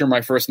character in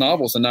my first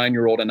novel is a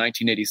 9-year-old in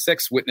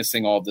 1986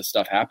 witnessing all of this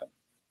stuff happen.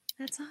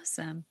 That's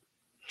awesome.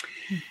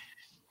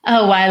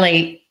 Oh,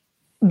 Wiley,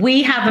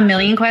 we have a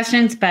million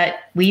questions, but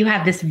you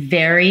have this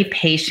very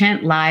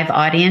patient live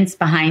audience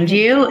behind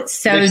you.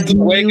 So I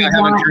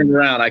haven't turned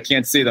around. I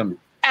can't see them.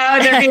 Oh,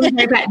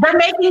 they're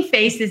making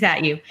faces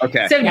at you.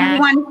 Okay. So do you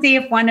want to see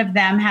if one of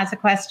them has a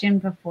question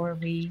before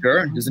we?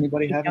 Sure. Does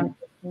anybody have any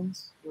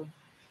questions?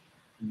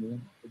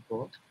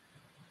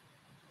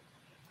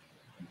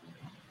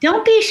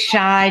 Don't be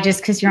shy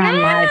just because you're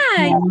on live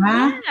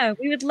camera. Yeah,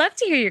 we would love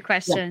to hear your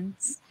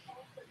questions.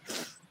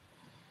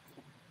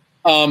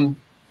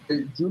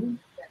 Julie?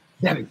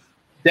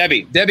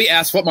 Debbie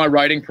asked what my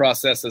writing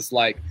process is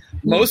like.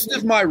 Most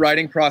of my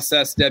writing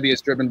process, Debbie,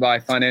 is driven by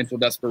financial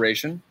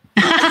desperation.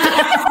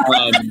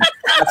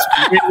 That's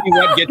really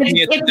what gets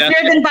me at the desk.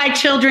 It's driven by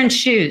children's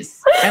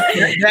shoes.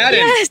 That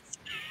is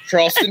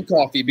Charleston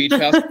Coffee, Beach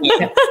House.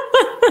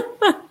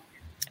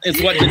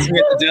 It's what gets me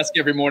at the desk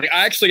every morning.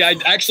 I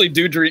actually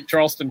do drink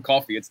Charleston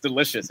coffee. It's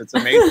delicious. It's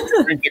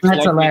amazing.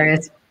 That's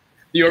hilarious.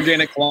 The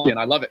organic Colombian.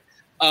 I love it.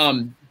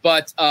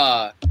 But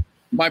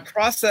my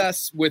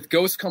process with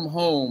Ghosts Come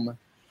Home,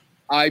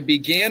 I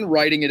began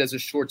writing it as a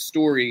short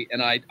story,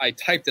 and I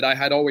typed it. I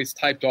had always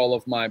typed all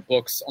of my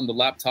books on the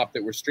laptop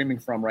that we're streaming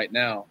from right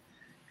now.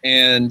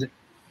 And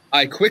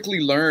I quickly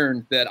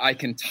learned that I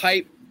can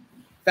type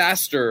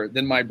faster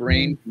than my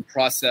brain can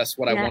process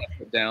what I want to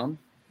put down.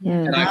 Yeah.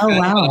 And I found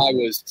that I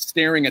was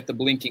staring at the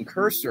blinking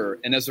cursor.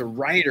 And as a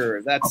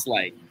writer, that's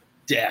like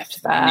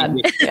death. Bad.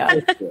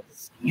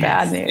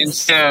 Bad news. And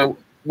so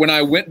when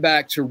I went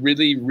back to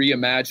really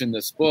reimagine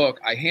this book,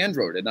 I hand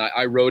wrote it. And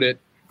I wrote it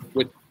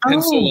with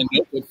pencil and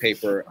notebook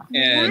paper.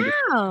 And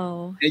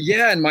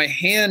and my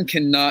hand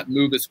cannot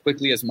move as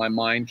quickly as my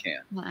mind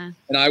can. Wow.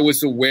 And I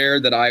was aware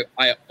that I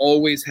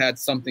always had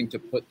something to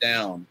put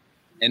down.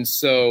 And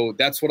so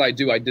that's what I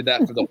do. I did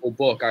that for the whole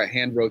book. I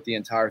hand wrote the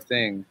entire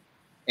thing.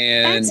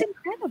 And that's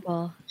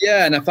incredible.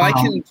 Yeah. And if I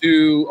can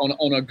do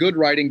on a good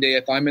writing day,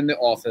 if I'm in the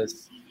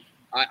office,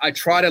 I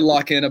try to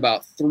lock in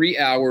about 3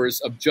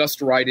 hours of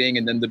just writing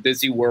and then the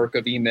busy work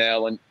of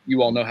email. And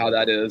you all know how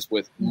that is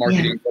with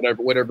marketing,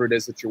 whatever it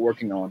is that you're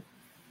working on.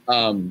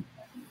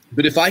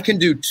 But if I can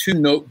do 2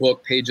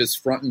 notebook pages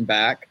front and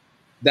back,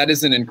 that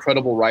is an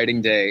incredible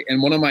writing day. And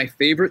one of my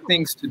favorite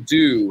things to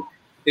do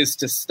is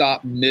to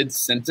stop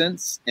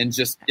mid-sentence and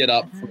just get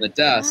up from the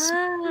desk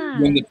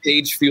when the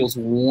page feels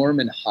warm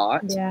and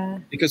hot. Yeah.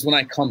 Because when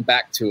I come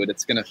back to it,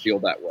 it's going to feel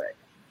that way.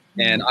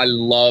 And I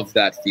love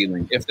that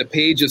feeling. If the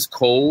page is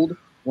cold,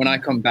 when I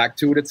come back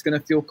to it, it's going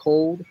to feel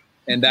cold.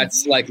 And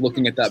that's like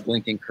looking at that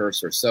blinking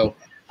cursor. So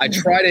I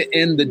try to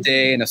end the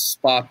day in a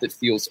spot that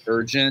feels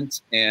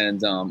urgent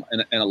and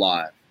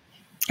alive.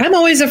 I'm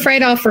always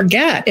afraid I'll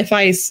forget if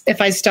I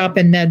stop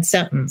in mid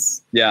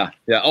sentence. Yeah.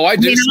 Oh, I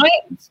do.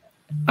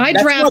 I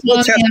draft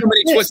on so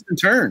many twists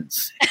and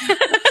turns.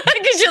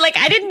 Because you're like,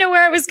 I didn't know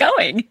where I was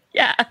going.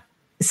 Yeah.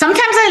 Sometimes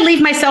I leave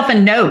myself a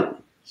note.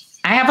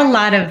 I have a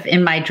lot of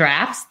in my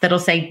drafts that'll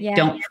say,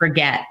 don't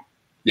forget.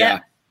 Yeah.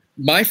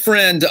 My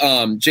friend,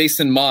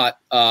 Jason Mott,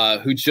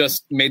 who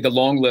just made the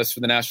long list for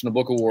the National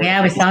Book Award.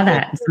 Yeah, we saw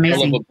that. It's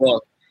amazing.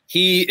 Book.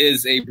 He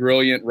is a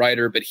brilliant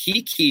writer, but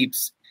he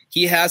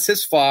has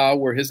his file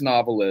where his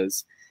novel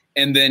is.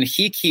 And then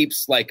he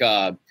keeps like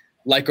a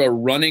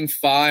running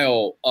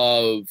file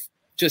of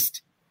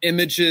just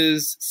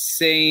images,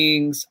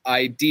 sayings,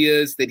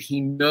 ideas that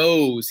he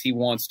knows he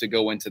wants to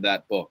go into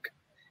that book.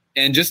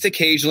 And just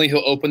occasionally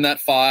he'll open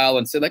that file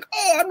and say like,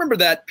 oh, I remember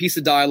that piece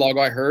of dialogue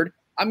I heard.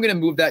 I'm going to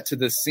move that to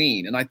this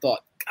scene. And I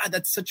thought, God,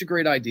 that's such a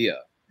great idea.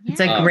 It's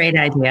a great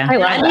idea.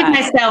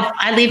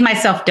 I leave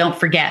myself don't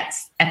forget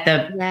at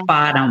the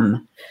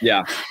bottom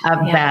of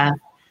the.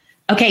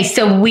 Okay,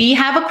 so we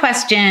have a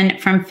question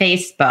from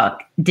Facebook.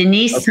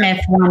 Denise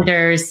Smith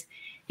wonders,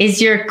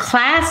 is your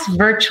class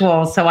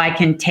virtual so I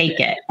can take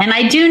it? And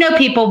I do know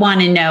people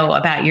want to know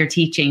about your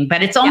teaching,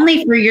 but it's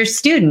only for your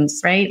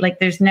students, right? Like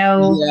there's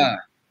no...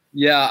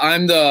 Yeah,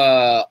 I'm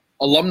the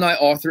alumni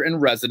author in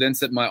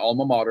residence at my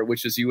alma mater,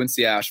 which is UNC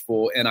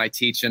Asheville, and I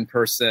teach in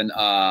person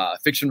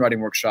fiction writing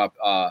workshop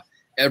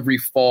every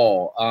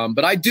fall.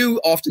 But I do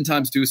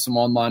oftentimes do some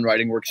online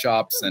writing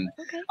workshops, and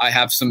I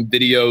have some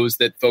videos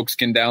that folks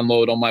can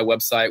download on my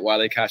website,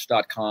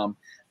 wileycash.com.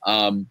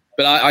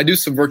 But I do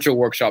some virtual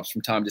workshops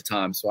from time to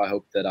time, so I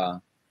hope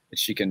that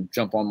she can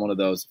jump on one of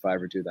those if I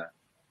ever do that.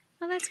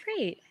 Oh, that's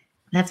great.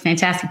 That's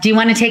fantastic. Do you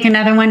want to take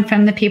another one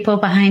from the people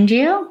behind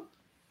you?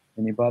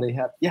 Anybody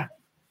have? Yeah.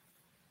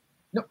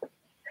 No.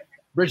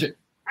 Bridget.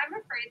 I'm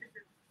afraid this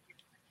is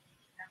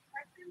a dumb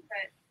question,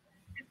 but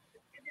is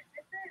it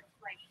different,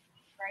 like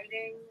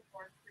writing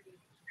or creating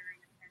during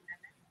the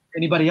pandemic?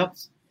 Anybody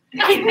else?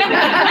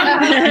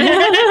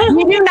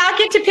 You do not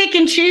get to pick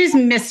and choose,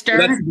 mister.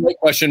 That's a great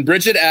question.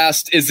 Bridget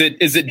asked, is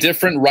it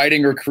different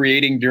writing or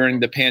creating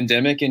during the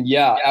pandemic? And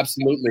yeah,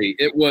 absolutely.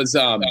 It was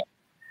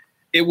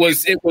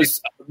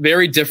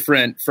very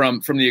different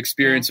from the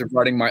experience of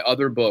writing my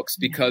other books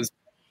because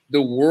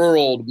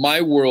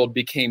my world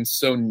became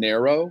so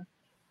narrow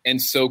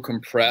and so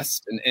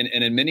compressed and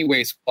in many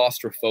ways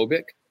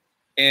claustrophobic.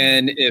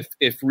 And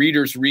if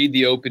readers read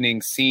the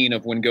opening scene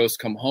of When Ghosts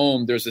Come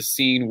Home, there's a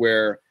scene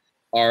where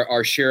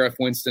our Sheriff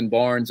Winston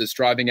Barnes is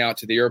driving out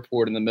to the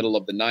airport in the middle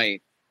of the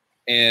night.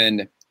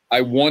 And I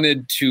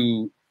wanted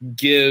to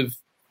give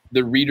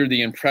the reader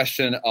the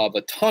impression of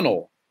a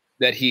tunnel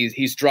that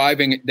he's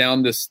driving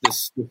down the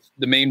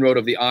main road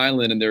of the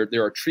island, and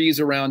there are trees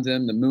around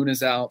him. The moon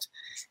is out.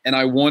 And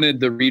I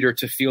wanted the reader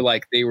to feel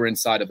like they were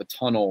inside of a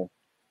tunnel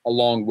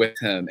along with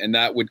him. And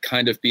that would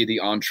kind of be the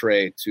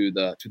entree to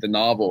the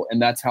novel.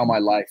 And that's how my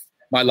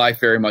life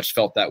very much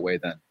felt that way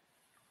then.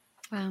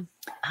 Wow.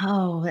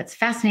 Oh, that's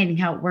fascinating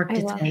how it worked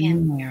its way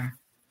in there.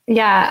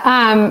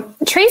 Yeah.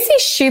 Tracy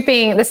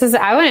Shooping,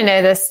 I want to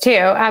know this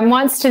too,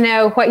 wants to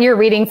know what you're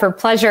reading for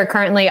pleasure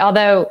currently,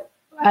 although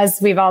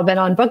as we've all been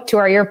on book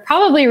tour, you're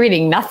probably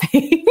reading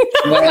nothing.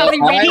 Well,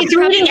 he's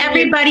reading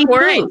everybody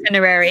for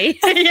itinerary.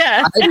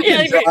 Yeah. I've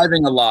been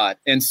driving a lot.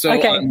 And so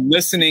I'm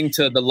listening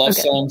to the love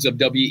songs of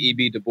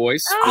W.E.B. Du Bois.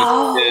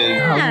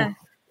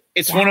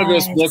 It's one of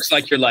those books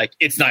like you're like,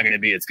 it's not going to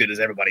be as good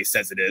as everybody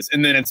says it is.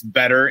 And then it's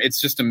better.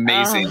 It's just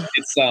amazing.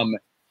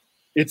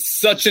 It's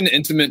such an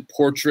intimate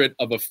portrait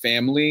of a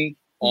family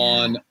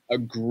on a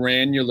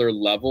granular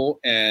level.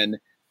 And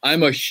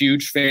I'm a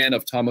huge fan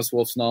of Thomas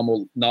Wolfe's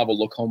novel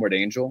Look Homeward,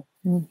 Angel.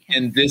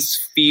 And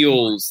this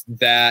feels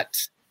that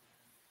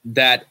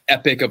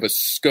epic of a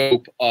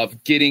scope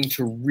of getting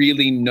to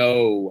really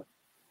know.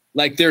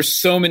 Like, there's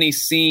so many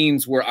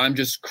scenes where I'm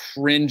just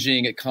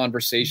cringing at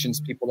conversations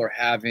people are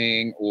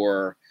having,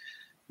 or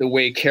the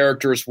way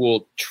characters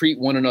will treat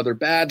one another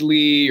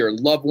badly or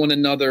love one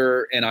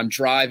another. And I'm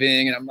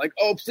driving and I'm like,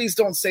 oh, please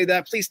don't say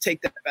that. Please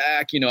take that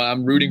back. You know,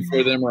 I'm rooting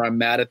for them or I'm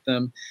mad at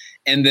them.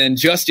 And then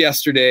just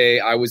yesterday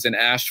I was in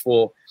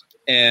Asheville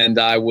and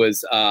I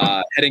was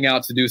heading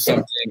out to do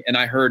something. And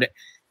I heard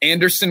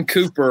Anderson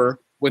Cooper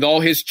with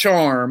all his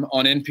charm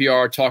on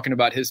NPR talking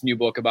about his new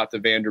book about the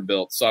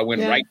Vanderbilt. So I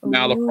went right to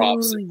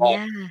Malaprops and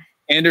bought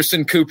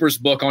Anderson Cooper's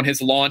book on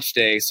his launch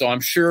day. So I'm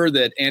sure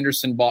that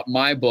Anderson bought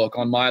my book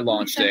on my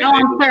launch day.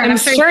 I'm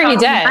sure he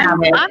did.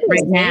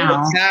 Right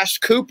now. Cash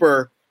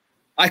Cooper,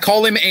 I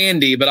call him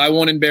Andy, but I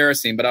won't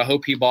embarrass him. But I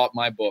hope he bought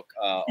my book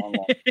on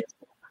launch day.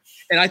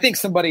 And I think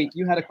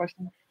you had a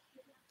question?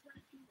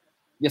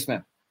 Yes,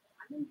 ma'am.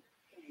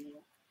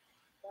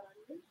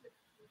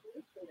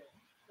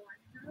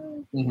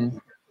 Mm-hmm.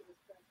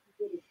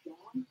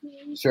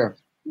 Sure.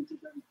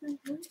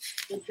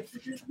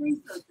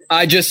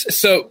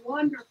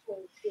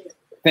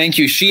 Thank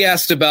you. She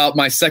asked about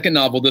my second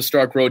novel, This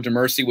Dark Road to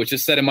Mercy, which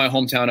is set in my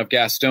hometown of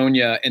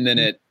Gastonia. And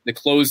then the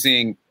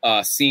closing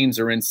scenes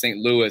are in St.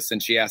 Louis.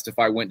 And she asked if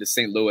I went to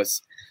St.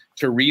 Louis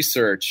to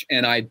research.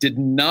 And I did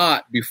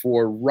not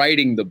before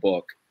writing the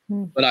book,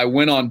 but I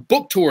went on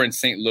book tour in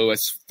St.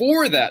 Louis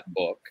for that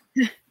book.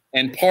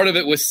 And part of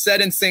it was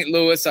set in St.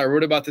 Louis. I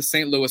wrote about the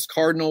St. Louis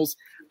Cardinals.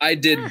 I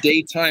did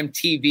daytime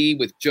TV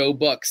with Joe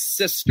Buck's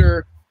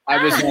sister.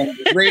 I was on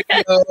the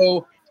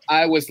radio.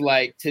 I was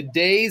like,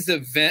 tonight's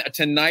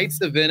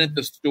event at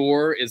the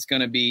store is going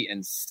to be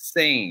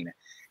insane.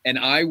 And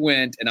I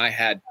went and I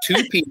had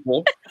two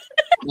people.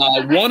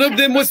 One of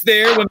them was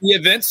there when the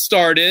event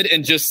started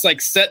and just like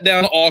sat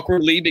down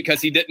awkwardly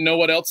because he didn't know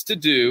what else to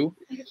do.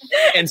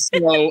 And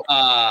so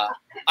I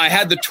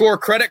had the tour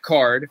credit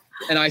card.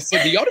 And I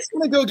said, do y'all just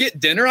want to go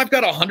get dinner? I've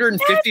got $150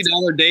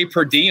 day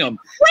per diem.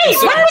 Wait,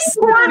 what is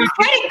one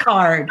credit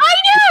card? I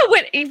know.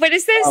 What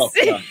is this? Oh,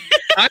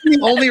 I'm the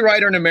only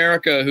writer in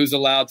America who's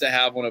allowed to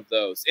have one of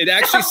those. It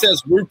actually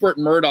says Rupert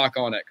Murdoch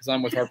on it because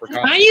I'm with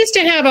HarperCollins. I used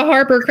to have a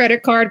Harper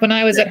credit card when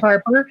I was at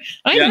Harper.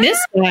 I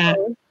missed that.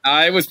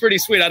 It was pretty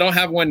sweet. I don't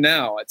have one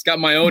now. It's got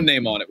my own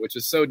name on it, which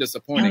is so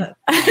disappointing.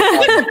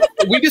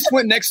 We just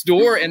went next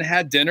door and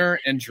had dinner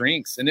and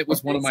drinks, and it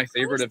was one of my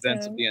favorite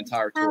events of the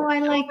entire tour. Oh, I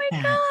like my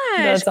that. gosh.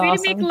 That's Way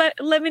awesome. to make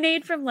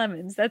lemonade from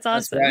lemons. That's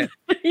awesome. That's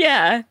right.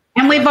 Yeah.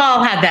 And we've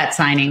all had that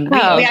signing. We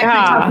actually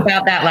talked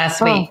about that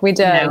last week. We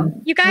did.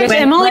 You guys, With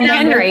Emily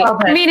Henry. I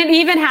I mean, it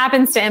even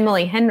happens to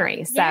Emily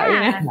Henry. So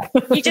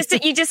you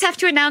just have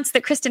to announce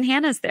that Kristen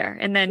Hannah's there,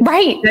 and then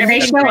right, they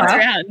show up.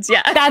 around.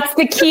 Yeah, that's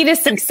the key to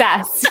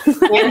success.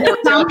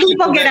 Some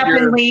people get up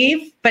and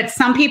leave, but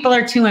some people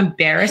are too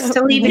embarrassed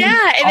to leave.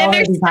 Yeah, and then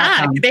they're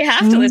stuck. They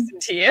have to listen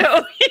to you.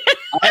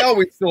 I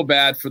always feel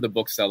bad for the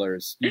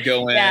booksellers. You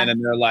go in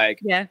and they're like,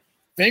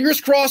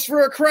 fingers crossed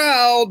for a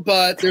crowd,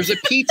 but there's a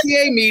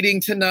PTA meeting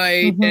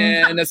tonight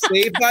and a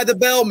Saved by the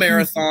Bell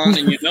marathon,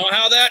 and you know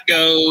how that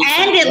goes.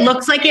 And it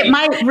looks like it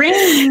might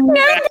ring.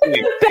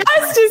 The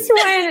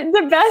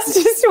best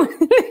is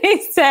when they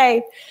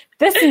say,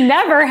 this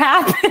never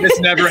happened. This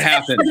never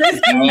happened.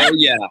 Oh,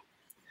 yeah.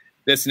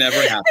 This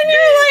never happened. And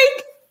you're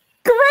like,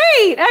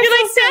 great. I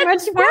feel so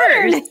much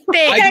better.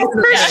 Thanks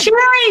for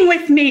sharing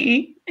with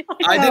me.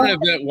 I did an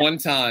event one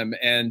time,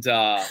 and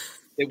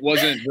it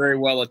wasn't very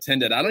well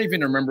attended. I don't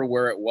even remember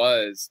where it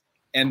was.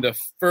 And the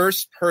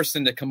first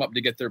person to come up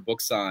to get their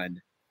book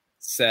signed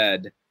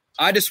said,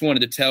 I just wanted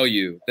to tell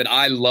you that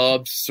I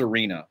loved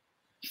Serena.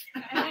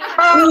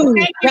 Oh,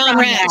 Ron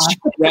Rash.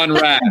 Ron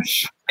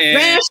Rash.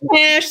 And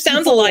Rash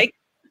sounds alike.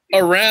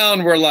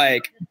 Around, we're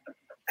like,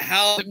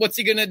 what's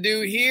he going to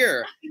do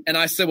here? And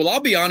I said, well, I'll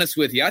be honest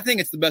with you. I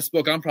think it's the best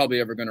book I'm probably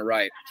ever going to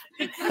write.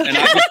 And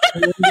I just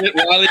it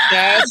Wiley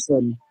Cass,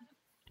 and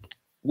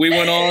we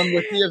went on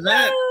with the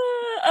event.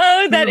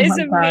 Oh, that is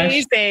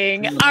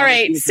amazing. All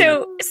right.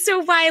 So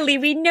Wiley,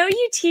 we know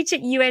you teach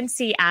at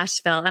UNC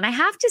Asheville, and I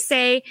have to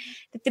say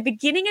that the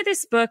beginning of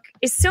this book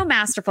is so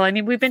masterful. I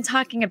mean, we've been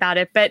talking about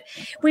it, but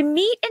we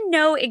meet and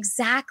know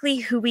exactly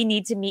who we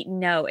need to meet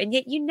and know, and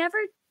yet you never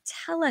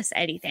tell us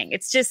anything.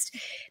 It's just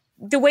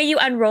the way you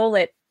unroll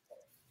it,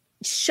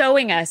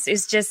 showing us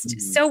is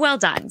just so well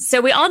done. So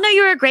we all know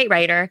you're a great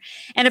writer.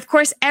 And of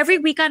course, every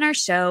week on our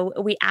show,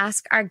 we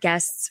ask our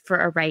guests for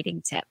a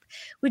writing tip.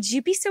 Would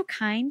you be so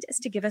kind as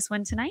to give us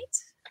one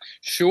tonight?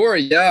 Sure.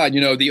 Yeah. You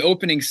know, the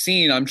opening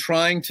scene, I'm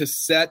trying to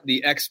set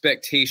the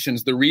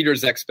expectations, the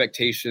reader's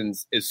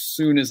expectations, as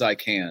soon as I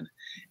can.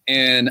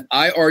 And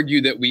I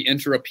argue that we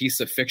enter a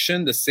piece of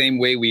fiction the same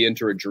way we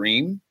enter a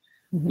dream.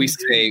 We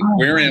say,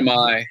 where am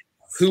I?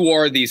 Who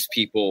are these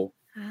people?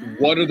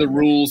 What are the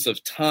rules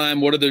of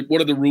time? What are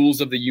the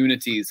rules of the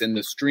unities in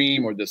this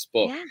dream or this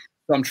book? Yeah.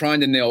 So I'm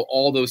trying to nail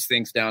all those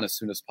things down as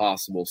soon as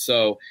possible.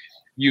 So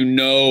You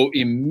know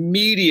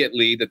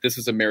immediately that this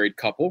is a married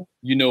couple.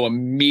 You know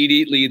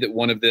immediately that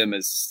one of them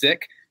is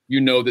sick.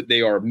 You know that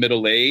they are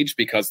middle-aged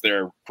because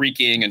they're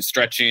creaking and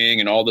stretching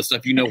and all this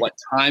stuff. You know what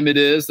time it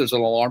is. There's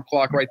an alarm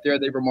clock right there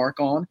they remark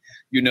on.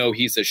 You know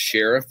he's a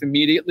sheriff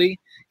immediately.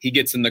 He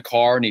gets in the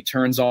car and he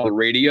turns on the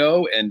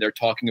radio and they're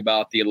talking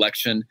about the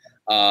election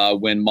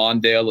when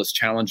Mondale is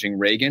challenging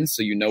Reagan.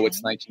 So you know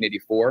it's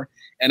 1984.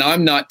 And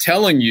I'm not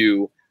telling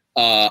you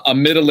a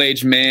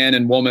middle-aged man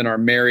and woman are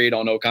married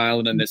on Oak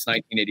Island and it's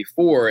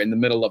 1984 in the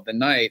middle of the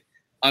night.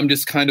 I'm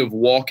just kind of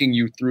walking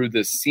you through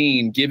this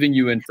scene, giving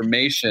you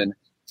information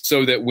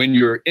so that when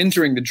you're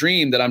entering the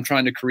dream that I'm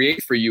trying to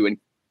create for you and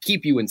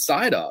keep you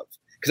inside of,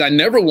 because I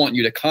never want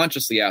you to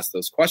consciously ask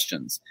those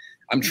questions.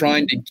 I'm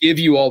trying to give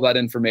you all that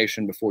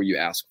information before you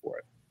ask for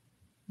it.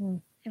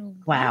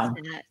 Wow.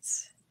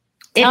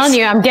 Telling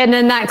you, I'm getting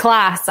in that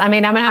class. I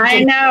mean, I'm gonna have to.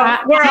 I know.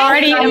 I'm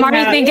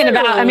already thinking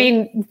about. I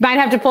mean, might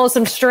have to pull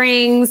some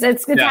strings.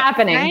 It's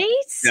happening. Right?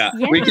 Yeah.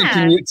 We can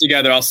commute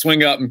together. I'll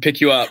swing up and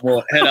pick you up.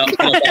 We'll head up.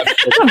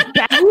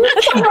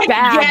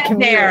 Get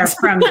there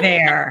from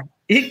there.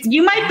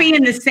 You might be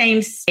in the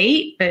same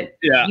state, but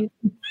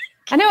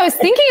I know. I was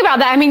thinking about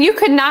that. I mean, you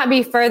could not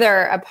be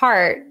further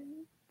apart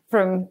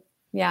from.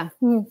 Yeah,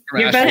 you're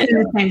both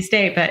in the same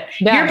state, but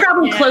you're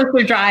probably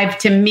closer drive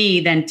to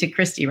me than to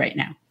Christy right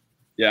now.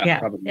 Yeah,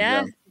 probably.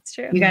 Yeah, it's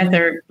true. You guys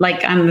are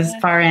like on the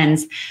far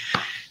ends.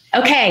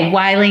 Okay,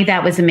 Wiley,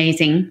 that was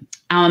amazing.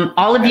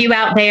 All of you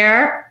out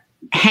there,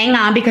 hang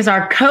on because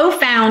our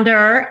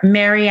co-founder,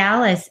 Mary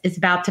Alice, is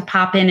about to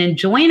pop in and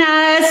join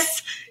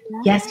us.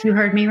 Yes, you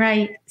heard me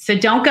right. So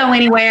don't go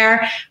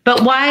anywhere.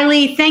 But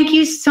Wiley, thank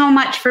you so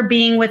much for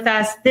being with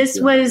us.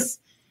 This was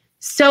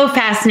so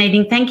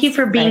fascinating. Thank you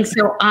for being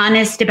so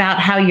honest about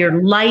how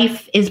your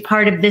life is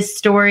part of this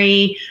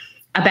story,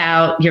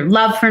 about your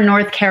love for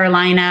North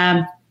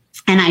Carolina.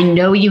 And I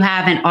know you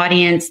have an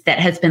audience that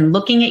has been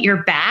looking at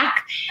your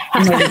back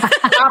and would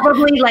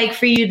probably like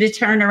for you to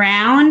turn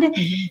around.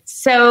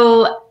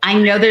 So I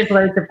know there's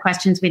loads of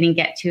questions we didn't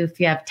get to. If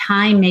you have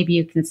time, maybe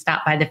you can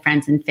stop by the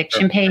Friends in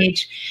Fiction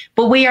page.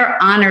 But we are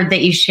honored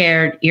that you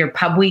shared your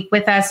pub week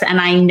with us. And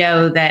I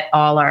know that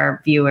all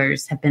our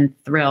viewers have been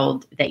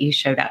thrilled that you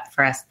showed up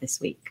for us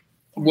this week.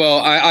 Well,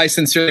 I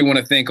sincerely want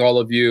to thank all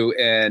of you,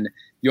 and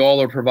you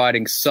all are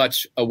providing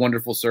such a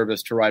wonderful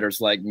service to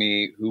writers like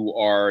me who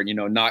are,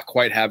 not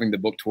quite having the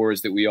book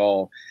tours that we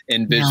all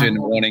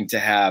envision wanting to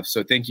have.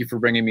 So thank you for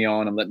bringing me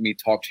on and letting me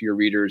talk to your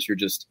readers. You're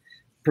just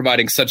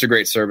providing such a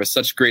great service,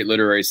 such great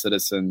literary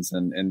citizens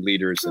and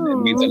leaders. And it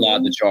means a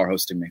lot that you are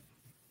hosting me.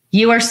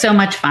 You are so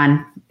much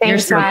fun. You're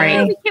so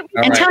great.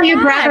 And tell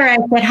your brother I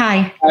said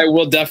hi. I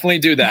will definitely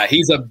do that.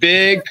 He's a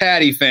big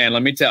Patty fan,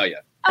 let me tell you.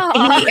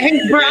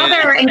 His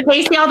brother, in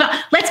case y'all don't,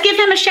 let's give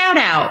him a shout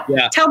out.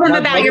 Yeah. Tell them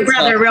about your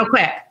brother real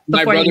quick.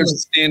 My brother's a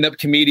stand-up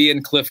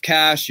comedian, Cliff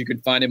Cash. You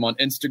can find him on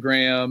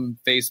Instagram,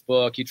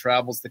 Facebook. He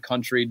travels the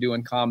country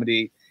doing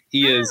comedy.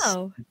 He is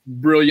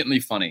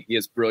brilliantly funny.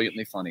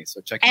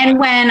 So check him out. And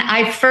when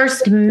I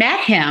first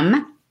met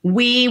him,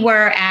 we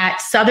were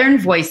at Southern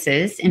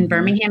Voices in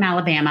Birmingham,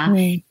 Alabama.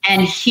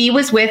 And he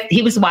was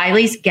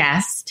Wiley's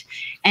guest.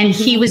 And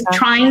he was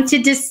trying to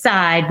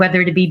decide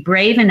whether to be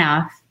brave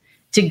enough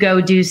to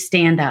go do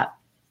stand-up.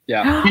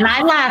 Yeah. And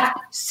I laughed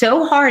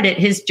so hard at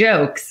his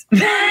jokes. He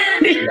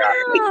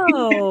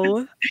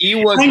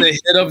was the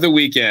hit of the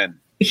weekend.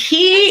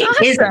 He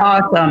is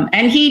awesome.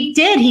 And he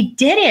did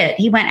it.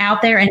 He went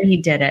out there and he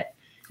did it.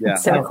 Yeah.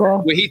 So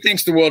cool. Well, he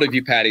thinks the world of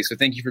you, Patty. So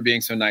thank you for being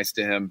so nice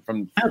to him.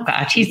 Oh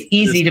gosh, he's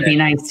easy to be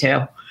nice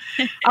to.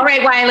 All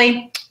right,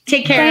 Wiley.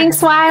 Take care.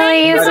 Thanks,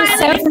 Wiley. This was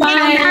so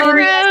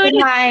fun.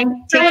 Goodbye.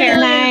 Take care.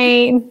 Good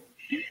night.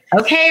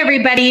 Okay,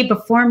 everybody,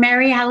 before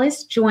Mary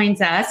Alice joins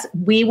us,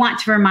 we want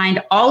to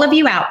remind all of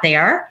you out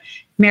there,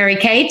 Mary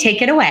Kay, take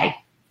it away.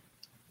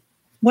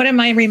 What am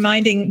I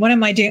reminding? What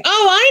am I doing?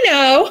 Oh, I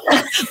know.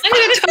 I'm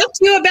going to talk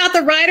to you about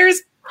the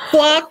Writer's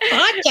Block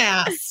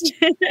podcast.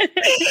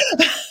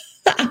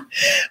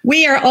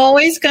 We are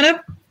always going to,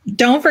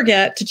 don't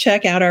forget to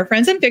check out our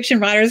Friends in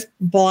Fiction Writer's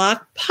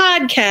Block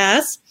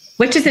podcast.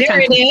 Which is there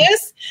it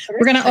is.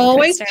 We're going to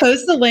always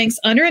post the links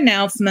under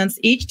announcements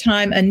each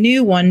time a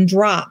new one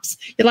drops.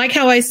 You like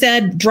how I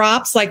said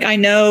drops? Like I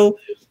know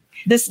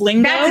this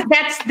lingo.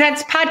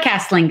 That's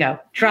podcast lingo.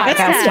 Drops.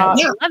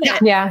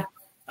 Yeah.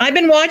 I've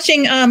been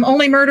watching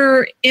Only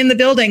Murder in the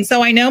Building,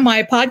 so I know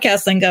my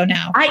podcast lingo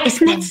now.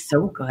 Isn't that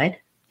so good?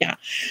 Yeah,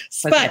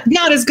 but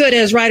not as good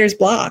as Writer's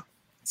Block.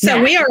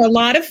 So we are a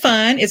lot of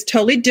fun. It's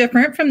totally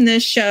different from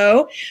this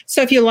show.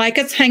 So if you like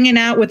us hanging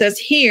out with us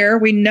here,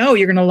 we know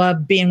you're going to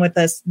love being with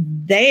us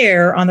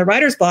there on the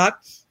Writer's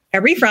Block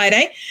every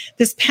Friday.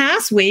 This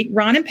past week,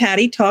 Ron and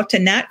Patty talked to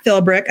Nat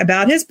Philbrick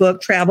about his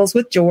book, Travels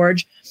with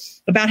George,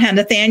 about how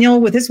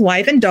Nathaniel with his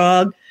wife and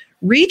dog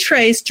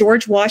retraced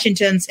George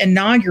Washington's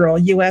inaugural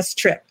U.S.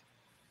 trip.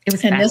 It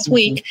was this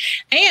week.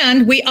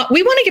 And we want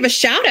to give a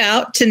shout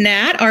out to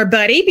Nat, our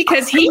buddy,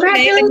 because he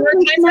made the New York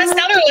Times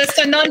bestseller list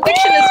on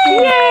nonfiction this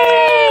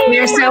week. We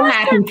are so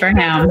happy for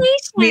him.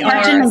 We Such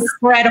are an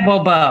incredible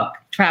book.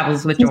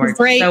 travels with He's George.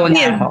 great. So he is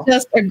incredible.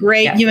 just a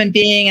great human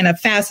being and a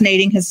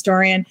fascinating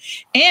historian.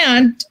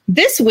 And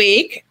this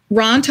week,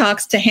 Ron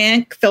talks to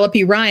Hank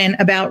Philippi Ryan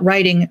about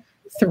writing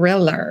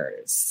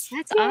thrillers.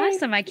 That's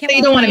awesome. I can't So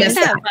you wait don't to want to hear miss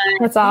that. that.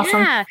 That's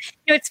awesome. Yeah.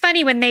 You know, it's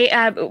funny when they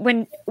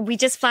when we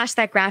just flashed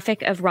that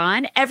graphic of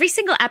Ron, every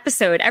single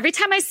episode, every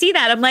time I see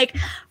that, I'm like,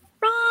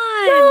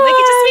 Ron, like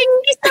it just makes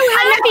me so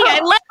happy. I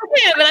love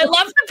him and I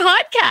love the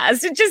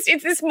podcast.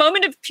 It's this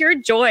moment of pure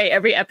joy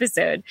every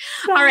episode.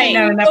 All right.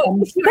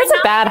 That's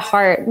a bad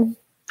heart.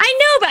 I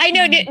know, but I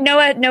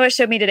know Noah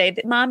showed me today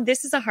that, Mom,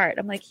 this is a heart.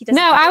 I'm like, he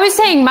doesn't. No, I was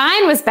saying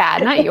mine was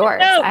bad, not yours.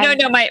 No,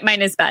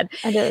 mine is bad.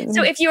 I didn't.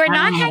 So if you are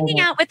not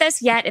hanging out with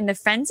us yet in the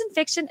Friends and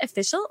Fiction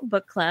official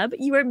book club,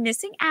 you are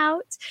missing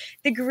out.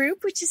 The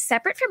group, which is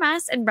separate from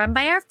us and run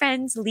by our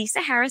friends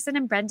Lisa Harrison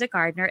and Brenda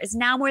Gardner, is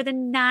now more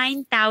than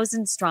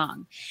 9,000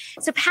 strong.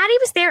 So Patty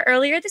was there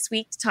earlier this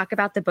week to talk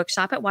about the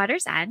bookshop at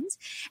Water's End,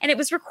 and it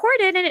was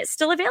recorded and it's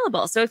still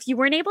available. So if you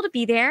weren't able to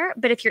be there,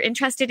 but if you're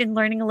interested in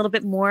learning a little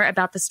bit more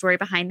about the story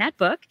behind that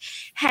book,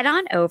 head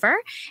on over.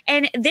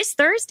 And this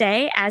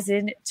Thursday, as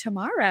in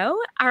tomorrow,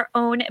 our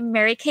own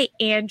Mary Kay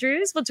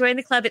Andrews will join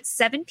the club at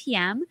 7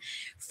 p.m.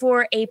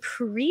 for a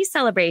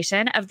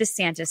pre-celebration of the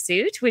Santa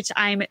suit, which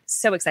I'm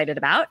so excited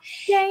about.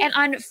 Yay. And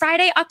on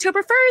Friday,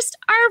 October 1st,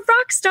 our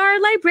rock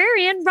star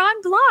librarian,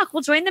 Ron Block,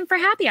 will join them for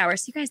happy hour.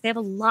 So you guys, they have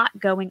a lot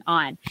going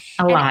on.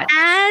 A lot.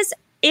 As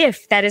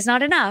if that is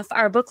not enough,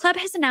 our book club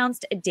has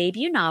announced a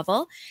debut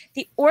novel,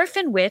 The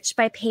Orphan Witch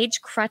by Paige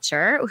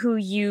Crutcher, who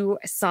you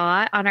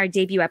saw on our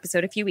debut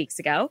episode a few weeks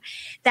ago.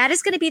 That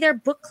is going to be their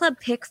book club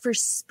pick for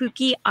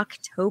Spooky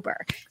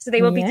October. So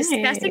they will be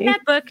discussing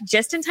that book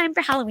just in time for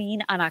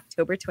Halloween on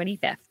October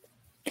 25th.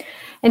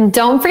 And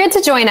don't forget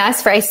to join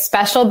us for a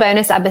special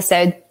bonus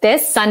episode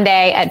this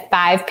Sunday at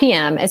 5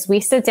 p.m. as we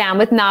sit down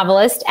with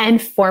novelist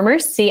and former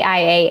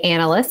CIA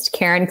analyst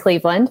Karen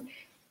Cleveland,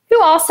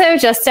 who also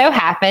just so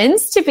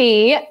happens to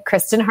be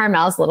Kristen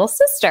Harmel's little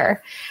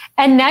sister.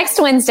 And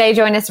next Wednesday,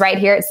 join us right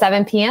here at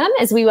 7 p.m.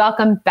 as we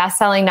welcome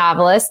best-selling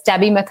novelist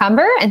Debbie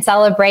McCumber and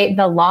celebrate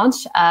the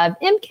launch of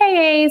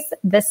MKA's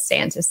The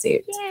Santa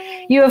Suit.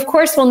 Yay. You, of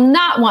course, will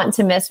not want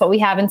to miss what we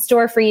have in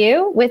store for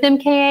you. With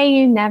MKA,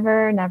 you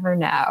never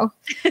know.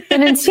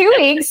 And in 2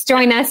 weeks,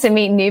 join us and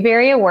meet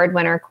Newbery Award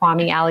winner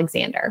Kwame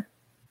Alexander.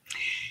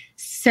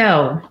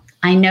 So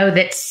I know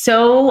that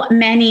so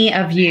many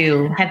of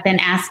you have been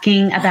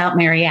asking about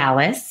Mary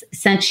Alice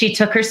since she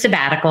took her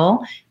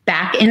sabbatical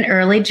back in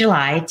early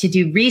July to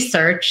do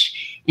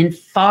research in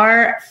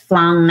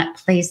far-flung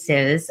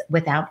places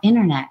without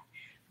internet.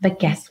 But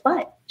guess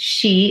what?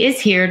 She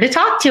is here to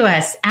talk to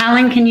us.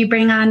 Alan, can you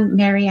bring on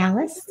Mary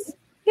Alice?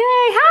 Yay!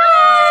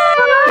 Hi!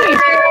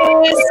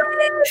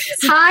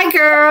 Hi,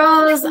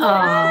 girls.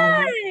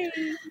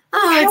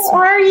 How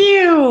are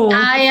you?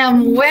 I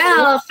am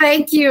well,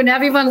 thank you. And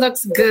everyone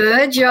looks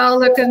good. You're all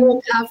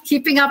looking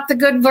keeping up the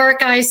good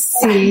work, I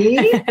see.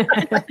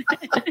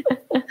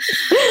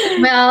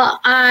 Well,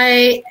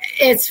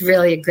 it's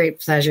really a great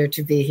pleasure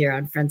to be here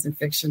on Friends and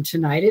Fiction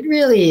tonight. It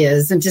really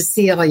is, and to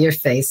see all your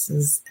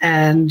faces.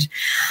 And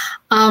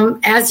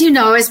as you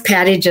know, as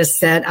Patty just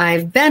said,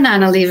 I've been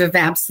on a leave of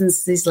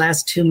absence these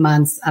last 2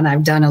 months, and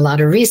I've done a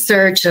lot of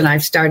research, and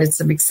I've started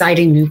some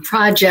exciting new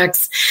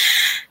projects.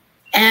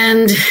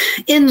 And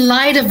in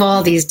light of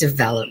all these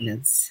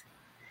developments,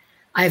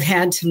 I've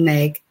had to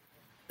make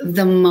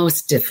the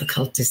most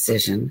difficult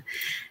decision,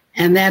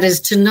 and that is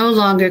to no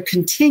longer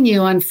continue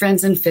on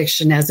Friends and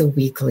Fiction as a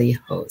weekly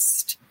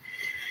host.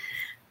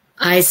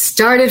 I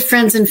started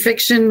Friends and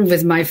Fiction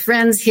with my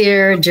friends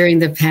here during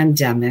the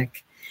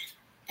pandemic,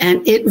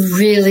 and it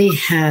really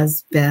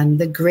has been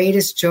the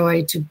greatest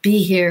joy to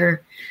be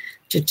here,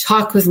 to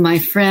talk with my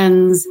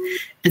friends,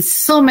 and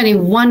so many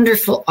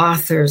wonderful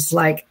authors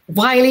like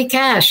Wiley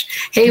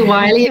Cash. Hey,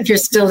 Wiley, if you're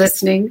still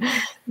listening,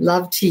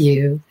 love to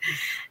you.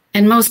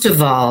 And most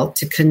of all,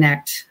 to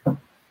connect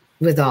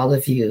with all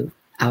of you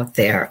out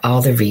there,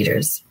 all the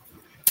readers.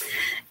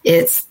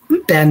 It's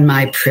been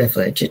my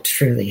privilege. It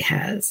truly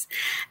has.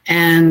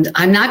 And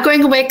I'm not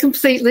going away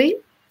completely.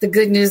 The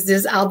good news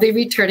is I'll be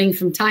returning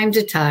from time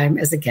to time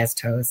as a guest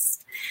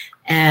host.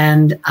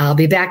 And I'll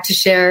be back to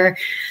share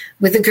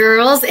with the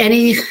girls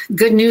any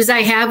good news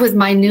I have with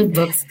my new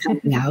books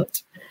coming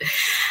out.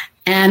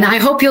 And I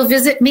hope you'll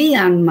visit me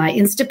on my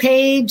Insta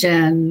page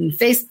and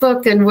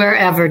Facebook and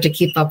wherever to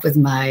keep up with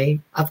my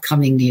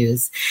upcoming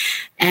news.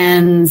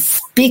 And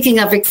speaking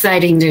of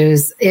exciting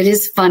news, it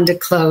is fun to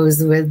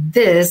close with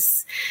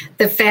this.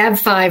 The Fab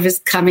Five is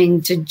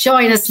coming to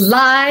join us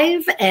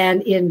live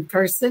and in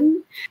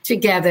person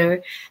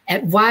together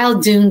at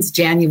Wild Dunes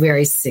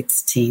January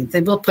 16th.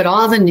 And we'll put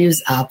all the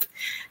news up,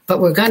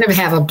 but we're going to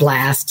have a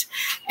blast.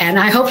 And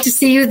I hope to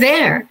see you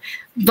there.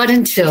 But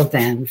until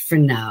then, for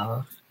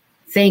now,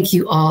 thank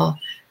you all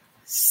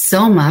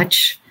so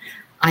much.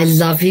 I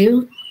love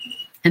you,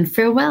 and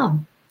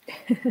farewell.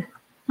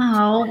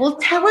 Oh, well,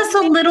 tell us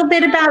a little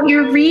bit about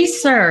your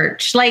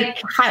research.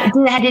 Like, how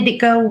did it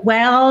go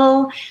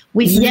well?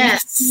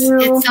 Yes.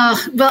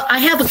 Well, I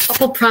have a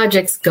couple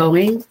projects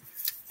going,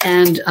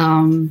 and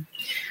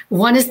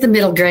One is the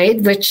middle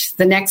grade, which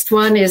the next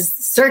one is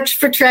Search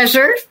for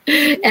Treasure,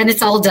 and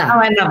it's all done. Oh,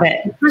 I love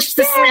it. Push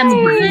the send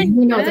button.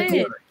 You know the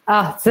feeling.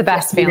 Oh, it's the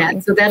best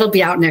feeling. So that'll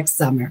be out next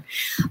summer.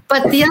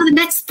 But the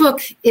next book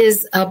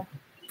is a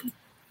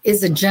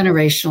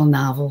generational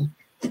novel.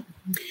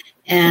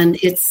 And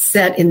it's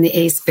set in the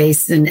Ace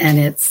Basin, and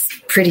it's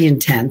pretty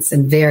intense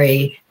and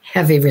very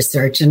heavy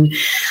research. And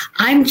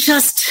I'm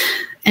just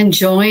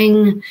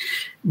enjoying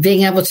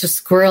being able to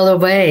squirrel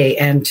away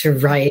and to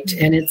write.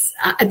 And it's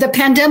the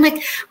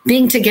pandemic,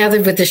 being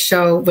together with the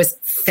show was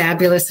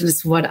fabulous, and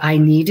it's what I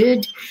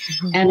needed.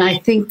 And I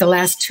think the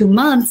last 2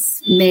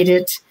 months made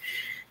it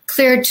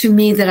clear to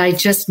me that I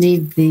just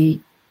need the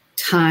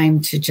time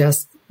to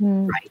just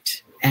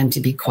write and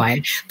to be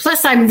quiet.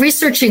 Plus, I'm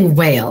researching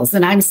whales,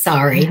 and I'm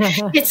sorry.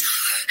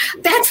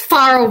 That's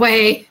far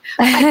away.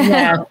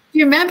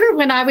 You remember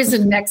when I was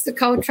in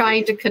Mexico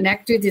trying to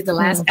connect with you the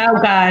last time?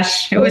 Oh,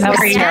 gosh. It was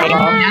terrible.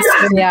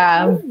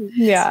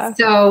 Yeah.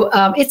 So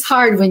it's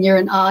hard when you're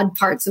in odd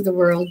parts of the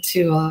world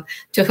to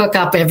hook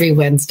up every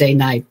Wednesday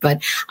night.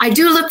 But I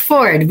do look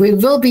forward. We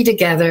will be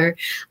together.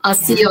 I'll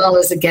see you all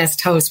as a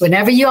guest host.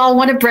 Whenever you all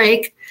want to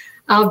break,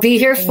 I'll be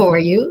here for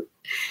you.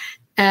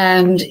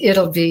 And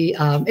it'll be,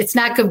 it's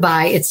not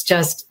goodbye. It's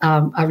just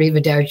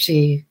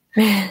arrivederci.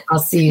 I'll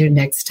see you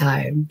next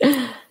time.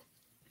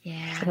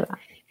 Yeah.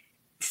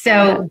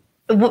 So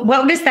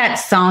what was that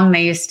song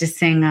they used to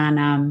sing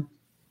on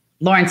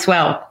Lawrence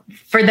Welk?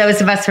 For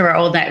those of us who are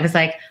old, it was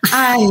like,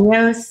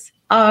 adios,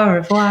 au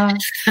revoir.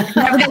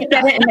 Remember they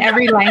said it in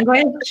every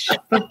language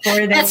before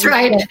they That's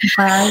right.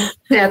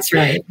 That's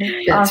right.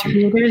 That's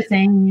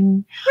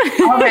right.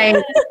 All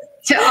right.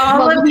 To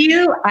all of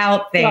you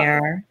out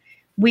there,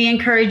 we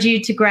encourage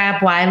you to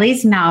grab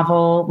Wiley's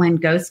novel, When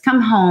Ghosts Come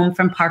Home,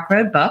 from Park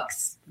Road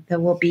Books. There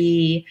will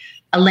be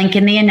a link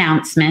in the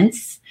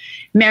announcements.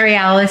 Mary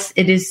Alice,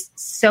 it is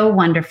so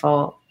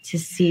wonderful to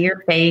see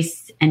your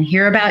face and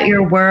hear about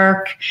your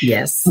work.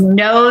 Yes.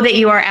 Know that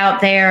you are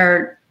out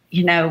there,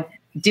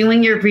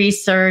 doing your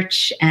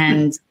research,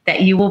 and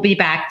that you will be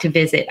back to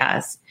visit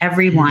us.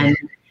 Everyone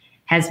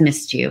has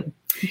missed you.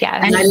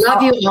 Yes. And I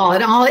love you all,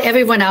 and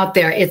everyone out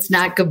there. It's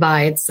not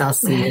goodbye. It's I'll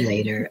see you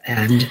later.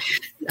 And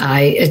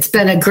it's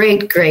been a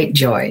great, great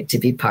joy to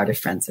be part of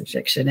Friends of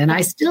Fiction, and I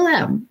still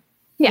am.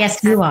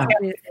 Yes, you are.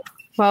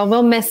 Well,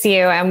 we'll miss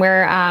you, and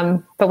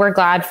but we're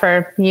glad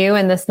for you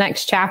in this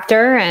next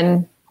chapter.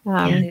 And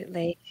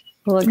absolutely,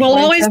 we'll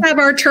always have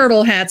our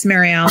turtle hats,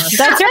 Mary Alice.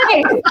 That's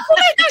right. Oh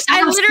my gosh!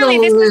 I literally,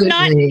 this is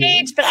not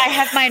staged, but I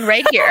have mine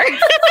right here.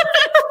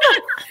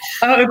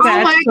 Oh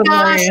my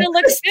gosh! Still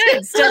looks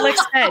good. Still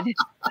looks good.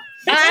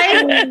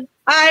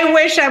 I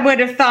wish I would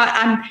have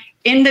thought.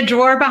 In the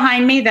drawer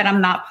behind me that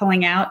I'm not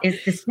pulling out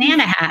is the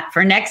Santa hat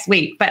for next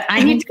week, but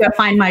I need to go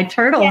find my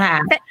turtle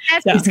hat.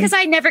 That's because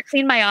I never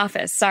clean my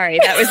office. Sorry,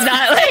 that was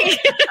not like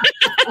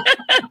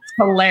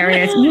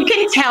hilarious. You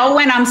can tell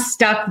when I'm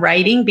stuck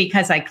writing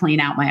because I clean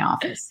out my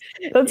office.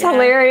 That's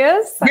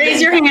hilarious. Raise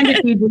your hand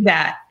if you do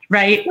that.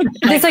 Right?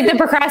 It's like the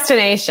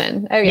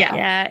procrastination. Oh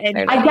yeah.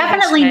 I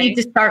definitely need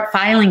to start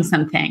filing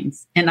some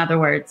things. In other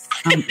words,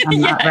 I'm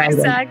not writing.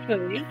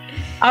 Exactly.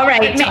 All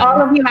right. To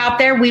all of you out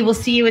there, we will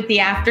see you at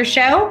the after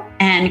show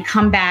and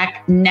come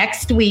back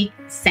next week,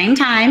 same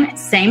time,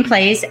 same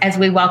place, as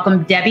we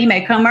welcome Debbie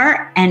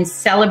Maycomer and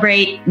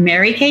celebrate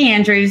Mary Kay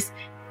Andrews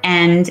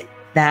and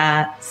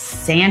the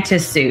Santa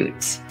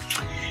suit.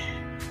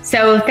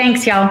 So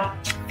thanks, y'all.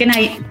 Good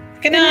night.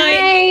 Good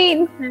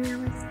night.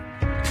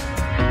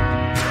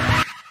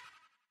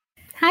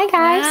 Hi,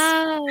 guys.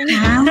 Wow.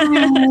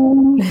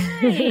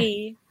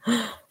 Hi.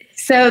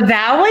 So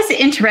that was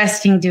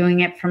interesting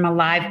doing it from a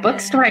live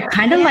bookstore. I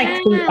kind of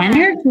liked the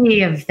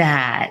energy of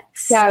that.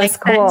 Yeah, it was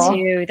cool. That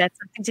too. That's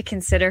something to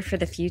consider for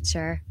the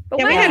future.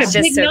 But we had a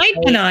big night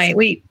tonight.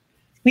 We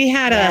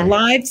had a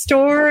live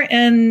store,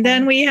 and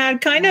then we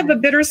had kind of a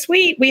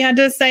bittersweet. We had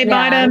to say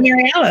bye to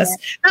Mary Alice.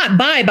 Not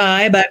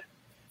bye, but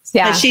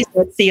she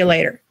said see you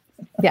later.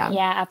 Yeah.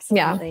 Yeah,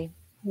 absolutely.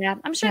 Yeah,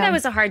 I'm sure that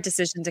was a hard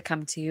decision to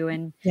come to,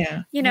 and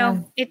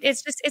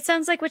it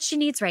sounds like what she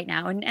needs right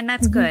now, and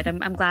that's good.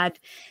 I'm glad,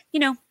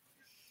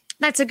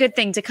 that's a good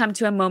thing to come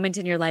to a moment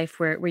in your life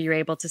where you're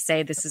able to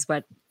say, this is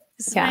what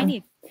I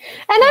need. And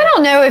I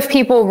don't know if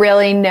people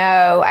really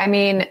know. I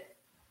mean,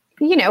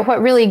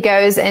 what really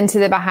goes into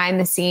the behind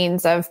the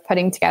scenes of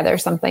putting together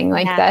something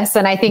like this,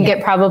 and I think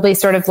it probably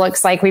sort of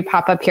looks like we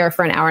pop up here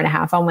for an hour and a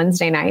half on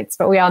Wednesday nights,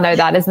 but we all know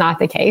that is not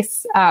the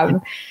case.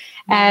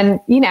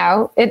 And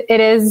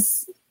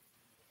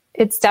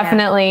it's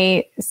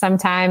definitely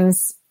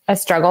sometimes a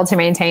struggle to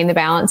maintain the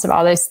balance of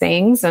all those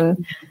things.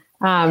 And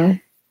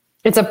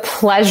it's a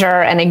pleasure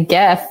and a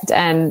gift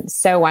and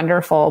so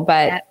wonderful.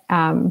 But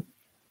I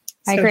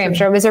agree. I'm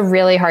sure it was a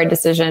really hard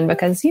decision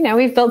because,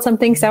 we've built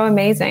something so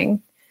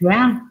amazing.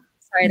 Yeah.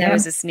 Sorry, that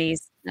was a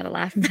sneeze, not a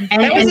laugh.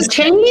 And it was a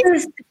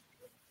change.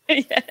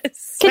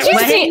 Yes. Could you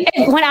see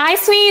when I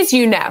sneeze,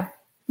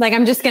 like,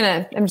 I'm just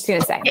gonna say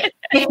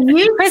if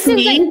you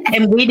sneeze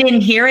and we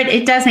didn't hear it,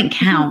 it doesn't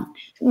count.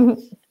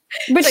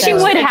 But she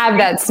would have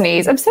that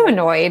sneeze. I'm so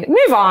annoyed.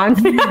 Move on.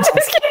 I'm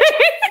just kidding.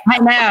 I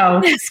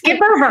know. Skip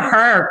over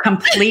her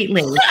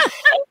completely.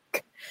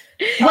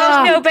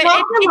 Well, no, but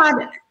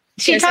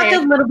she talked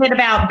a little bit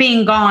about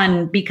being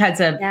gone because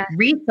of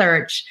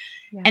research,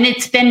 and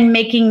it's been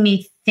making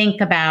me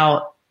think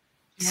about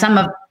some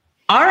of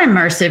our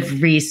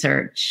immersive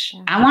research.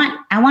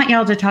 I want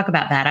y'all to talk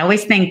about that.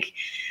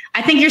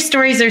 I think your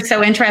stories are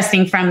so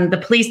interesting, from the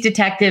police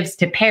detectives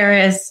to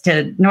Paris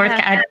to North.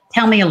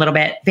 Tell me a little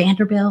bit.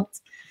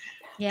 Vanderbilt.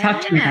 Yeah.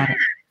 Talk to me about it.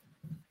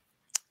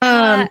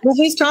 Well,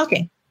 who's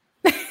talking?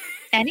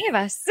 Any of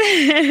us.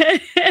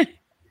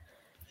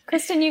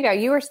 Kristen, you go.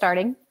 You were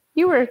starting.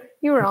 You were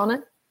on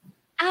it.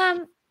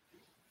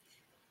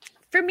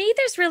 For me,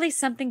 there's really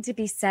something to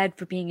be said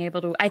for being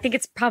able to, I think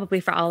it's probably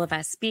for all of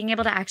us, being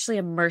able to actually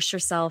immerse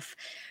yourself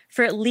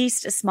for at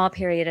least a small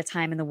period of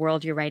time in the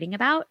world you're writing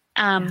about.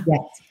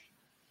 Yes.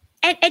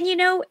 And you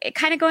know,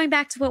 kind of going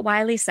back to what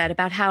Wiley said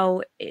about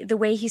how the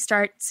way he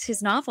starts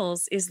his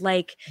novels is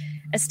like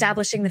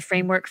establishing the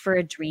framework for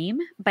a dream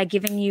by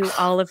giving you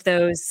all of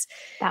those.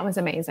 That was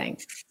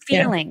amazing.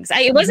 Feelings.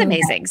 It was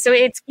amazing. So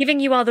it's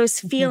giving you all those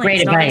feelings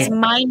and all those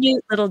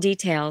minute little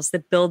details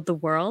that build the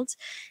world.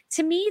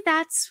 To me,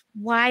 that's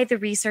why the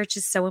research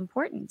is so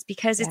important,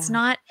 because it's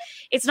not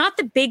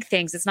the big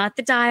things. It's not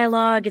the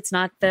dialogue. It's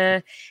not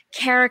the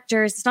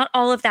characters. It's not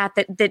all of that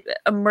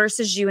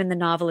immerses you in the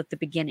novel at the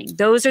beginning.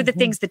 Those are the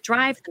things that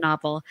drive the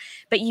novel,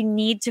 but you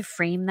need to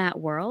frame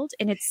that world.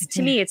 And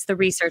to me, it's the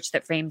research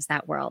that frames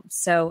that world.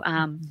 So,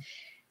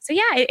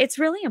 it's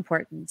really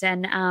important.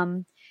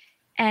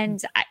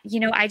 And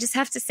I just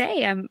have to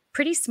say, I'm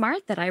pretty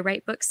smart that I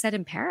write books set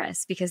in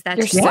Paris, because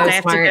that's just I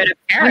have to go to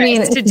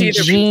Paris to do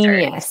the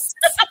genius.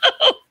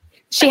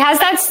 She has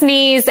that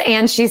sneeze,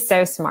 and she's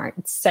so smart.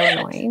 It's so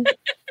annoying.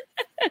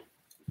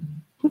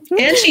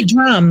 And she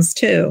drums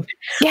too.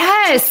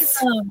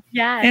 Yes.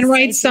 Yes. And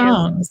writes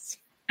songs.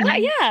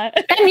 Yeah.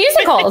 And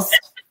musicals.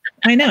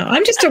 I know.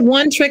 I'm just a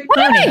one-trick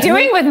pony. What am I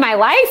doing with my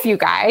life, you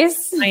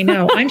guys? I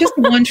know. I'm just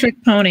a one-trick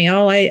pony.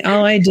 All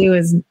I do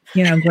is,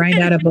 grind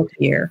out a book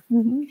a year.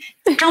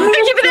 Tell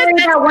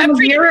me about one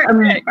of your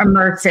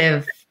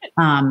immersive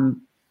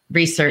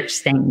research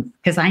things,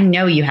 because I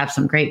know you have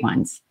some great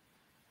ones.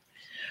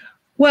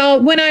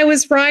 Well, when I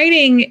was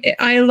writing,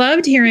 I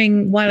loved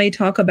hearing Wiley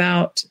talk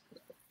about,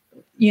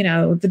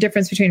 the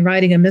difference between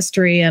writing a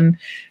mystery and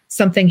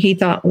something he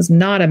thought was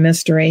not a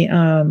mystery.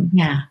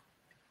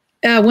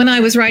 When I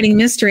was writing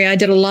mystery, I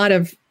did a lot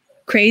of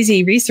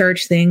crazy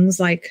research things.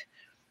 Like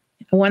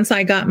once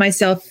I got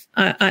myself,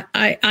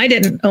 I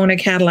didn't own a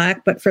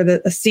Cadillac, but for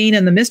a scene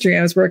in the mystery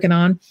I was working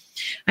on,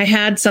 I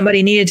had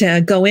somebody needed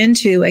to go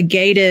into a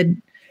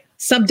gated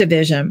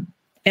subdivision.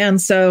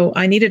 And so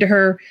I needed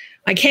her.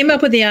 I came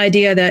up with the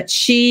idea that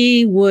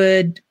she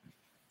would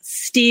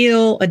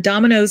steal a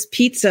Domino's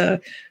pizza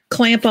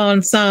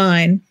clamp-on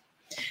sign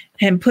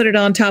and put it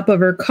on top of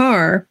her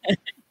car.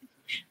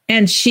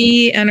 And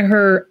she and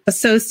her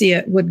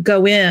associate would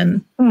go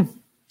in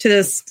to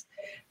this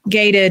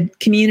gated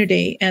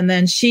community, and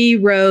then she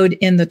rode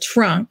in the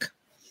trunk.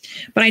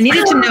 But I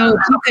needed to know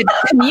if you could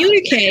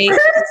communicate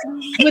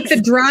with the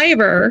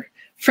driver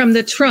from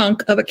the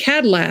trunk of a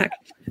Cadillac.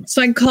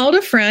 So I called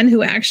a friend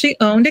who actually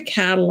owned a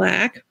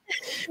Cadillac,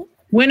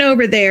 went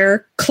over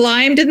there,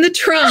 climbed in the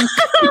trunk.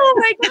 Oh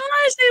my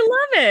gosh, I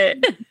love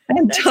it.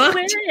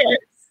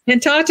 And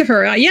talked to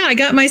her. I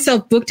got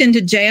myself booked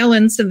into jail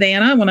in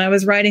Savannah when I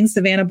was writing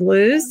Savannah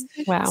Blues.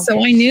 Wow.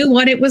 So I knew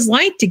what it was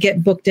like to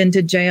get booked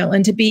into jail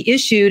and to be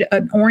issued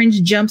an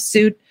orange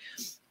jumpsuit.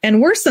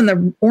 And worse than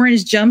the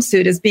orange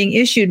jumpsuit is being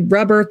issued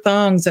rubber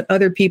thongs that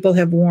other people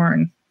have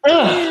worn.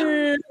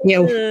 You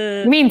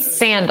mean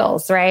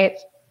sandals, right?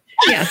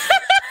 Yes.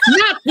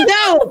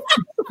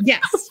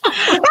 Yes.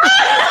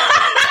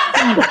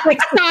 Like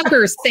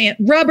soccer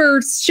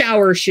rubber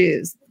shower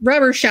shoes.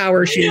 Rubber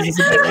shower shoes. Is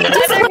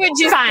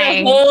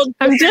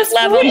I'm just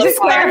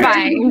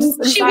clarifying.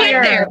 She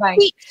went there.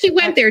 She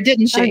went there,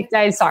 didn't she?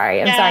 I'm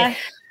sorry. I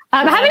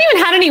haven't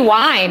even had any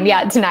wine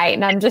yet tonight,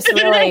 and I'm just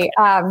really.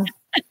 No,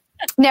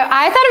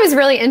 I thought it was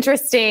really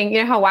interesting.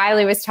 How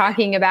Wiley was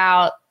talking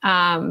about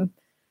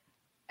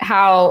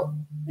how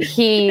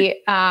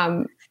he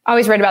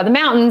always wrote about the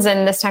mountains,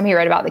 and this time he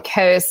wrote about the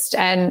coast.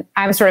 And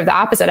I'm sort of the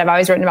opposite. I've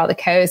always written about the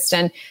coast,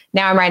 and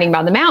now I'm writing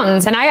about the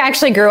mountains. And I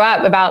actually grew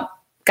up about,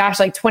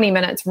 20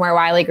 minutes from where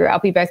Wiley grew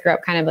up. We both grew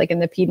up kind of like in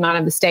the Piedmont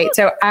of the state.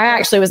 So I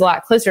actually was a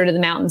lot closer to the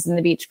mountains and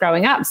the beach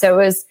growing up. So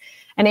it was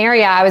an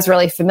area I was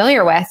really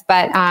familiar with.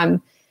 But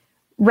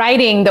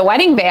writing The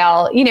Wedding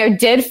Veil,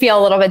 did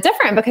feel a little bit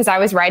different, because I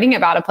was writing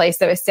about a place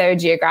that was so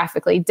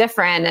geographically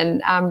different,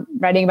 and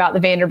writing about the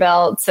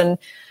Vanderbilts and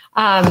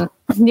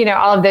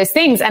all of those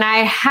things. And I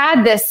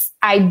had this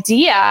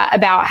idea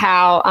about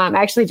how, I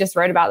actually just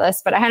wrote about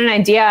this, but I had an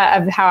idea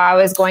of how I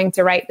was going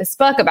to write this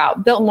book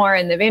about Biltmore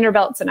and the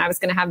Vanderbilts. And I was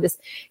going to have this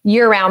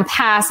year-round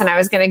pass, and I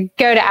was going to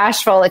go to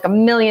Asheville like a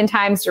million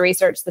times to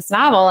research this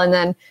novel. And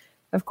then,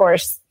 of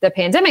course, the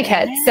pandemic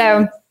hit.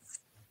 So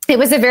it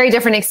was a very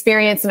different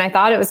experience. And I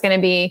thought it was going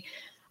to be,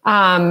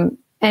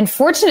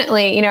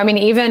 fortunately, you know, I mean,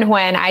 even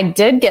when I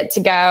did get to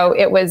go,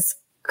 it was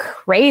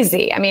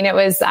crazy. I mean, it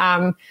was,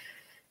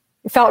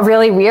 it felt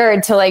really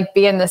weird to like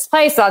be in this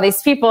place, all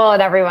these people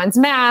and everyone's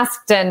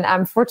masked. And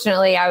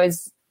unfortunately,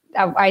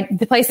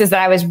 the places that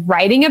I was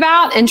writing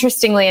about,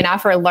 interestingly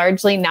enough, are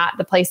largely not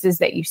the places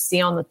that you see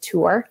on the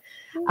tour.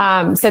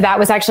 So that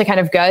was actually kind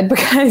of good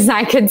because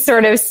I could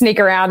sort of sneak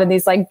around in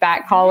these like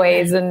back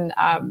hallways and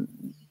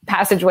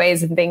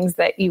passageways and things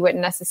that you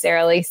wouldn't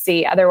necessarily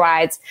see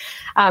otherwise.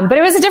 But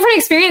it was a different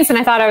experience than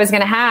I thought I was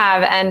going to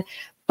have.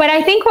 But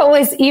I think what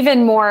was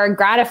even more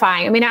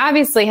gratifying, I mean, I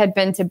obviously had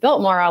been to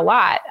Biltmore a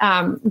lot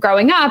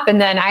growing up, and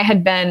then I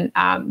had been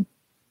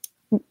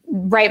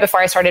right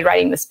before I started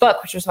writing this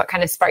book, which was what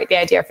kind of sparked the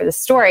idea for the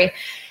story.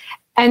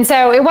 And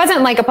so it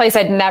wasn't like a place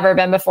I'd never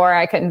been before,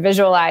 I couldn't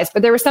visualize,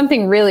 but there was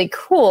something really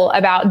cool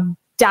about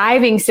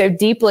diving so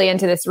deeply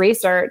into this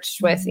research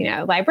with, you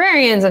know,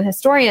 librarians and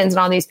historians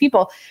and all these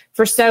people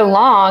for so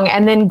long,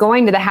 and then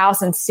going to the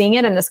house and seeing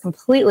it in this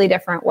completely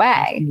different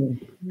way.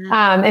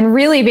 And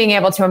really being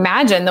able to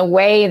imagine the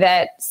way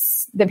that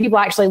the people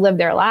actually live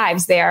their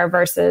lives there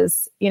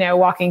versus, you know,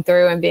 walking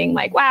through and being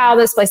like, wow,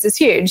 this place is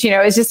huge. You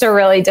know, it's just a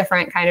really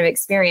different kind of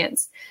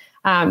experience.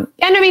 And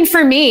I mean,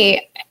 for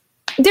me,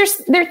 there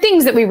are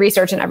things that we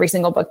research in every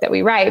single book that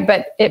we write,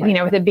 but it, you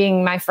know, with it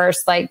being my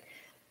first time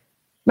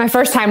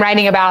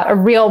writing about a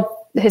real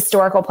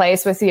historical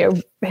place with,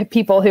 you know,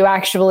 people who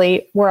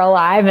actually were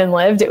alive and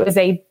lived, it was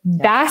a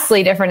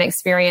vastly different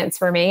experience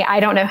for me. I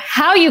don't know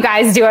how you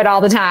guys do it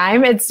all the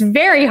time. It's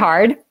very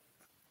hard.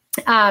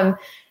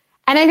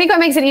 And I think what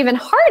makes it even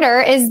harder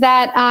is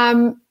that,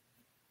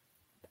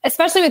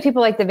 especially with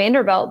people like the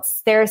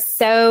Vanderbilts, there's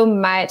so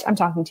much. I'm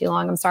talking too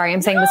long. I'm sorry.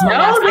 I'm saying this one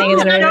last thing.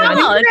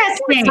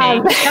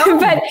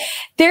 But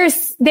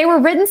they were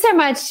written so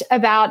much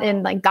about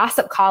in like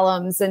gossip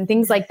columns and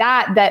things like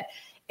that, that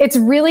it's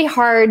really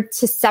hard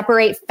to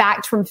separate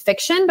fact from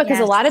fiction, because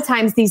a lot of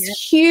times these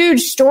huge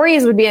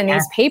stories would be in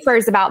these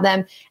papers about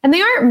them, and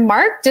they aren't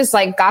marked as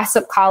like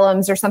gossip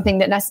columns or something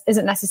that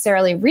isn't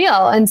necessarily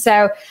real. And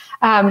so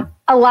a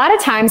lot of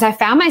times I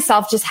found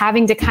myself just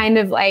having to kind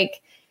of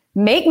like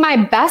make my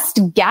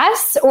best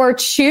guess or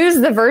choose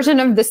the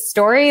version of the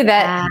story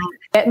that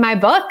fit my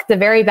book the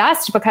very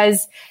best,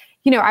 because,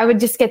 you know, I would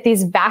just get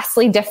these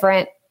vastly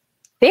different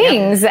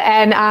things.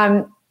 And,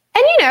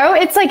 you know,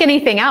 it's like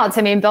anything else.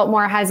 I mean,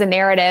 Biltmore has a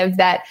narrative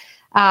that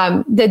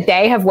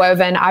they have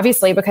woven,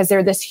 obviously, because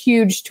they're this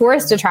huge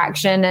tourist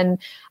attraction. And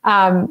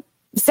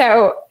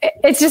so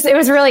it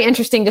was really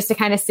interesting just to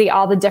kind of see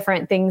all the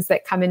different things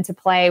that come into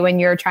play when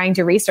you're trying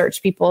to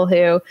research people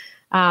who,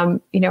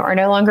 you know, are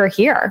no longer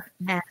here.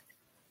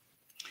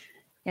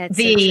 Yeah, it's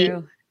so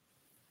true.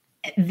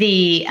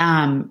 The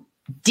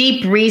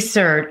deep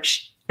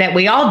research that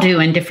we all do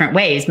in different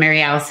ways.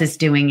 Mary Alice is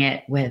doing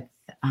it with,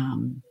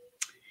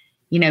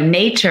 you know,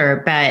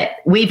 nature, but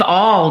we've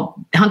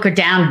all hunkered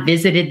down,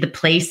 visited the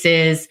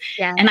places.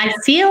 Yeah. And I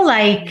feel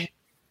like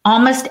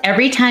almost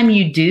every time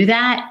you do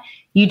that,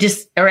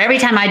 or every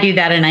time I do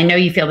that, and I know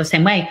you feel the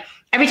same way,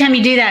 every time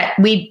you do that,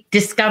 we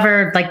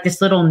discover like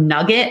this little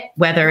nugget,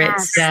 whether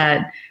it's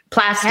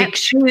plastic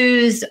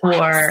shoes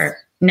or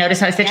notice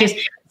how I said shoes.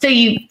 So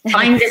you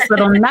find this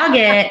little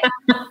nugget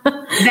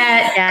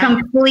that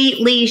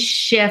completely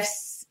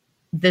shifts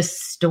the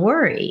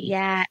story.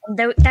 Yeah,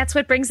 that's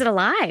what brings it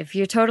alive.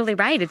 You're totally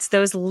right. It's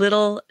those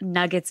little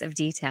nuggets of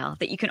detail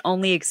that you can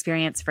only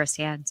experience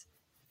firsthand.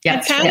 Yeah,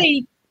 and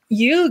Patty,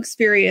 you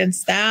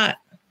experienced that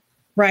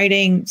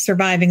writing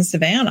Surviving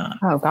Savannah.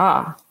 Oh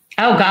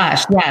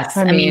gosh, yes.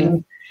 I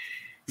mean,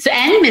 so,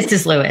 and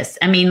Mrs. Lewis.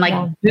 I mean, like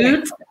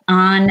boots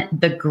on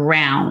the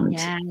ground.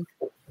 Yeah.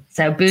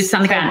 So boots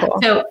on the ground. Cool.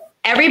 So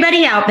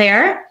everybody out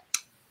there,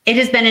 it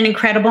has been an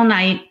incredible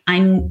night.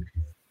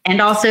 And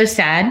also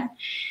sad,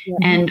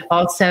 and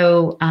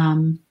also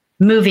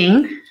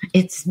moving.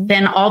 It's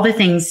been all the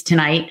things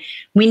tonight.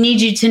 We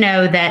need you to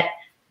know that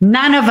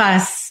none of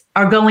us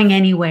are going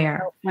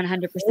anywhere.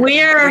 100%.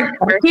 We're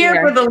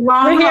here for the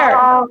long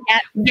haul.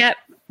 Yep.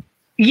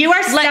 You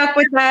are stuck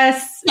with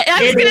us.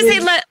 I was going to say,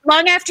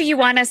 long after you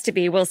want us to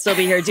be, we'll still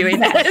be here doing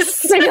this.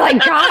 So you're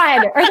like,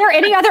 God, are there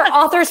any other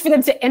authors for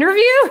them to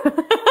interview?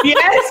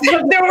 Yes,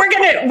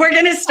 we're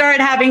gonna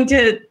start having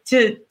to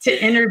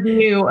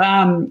interview.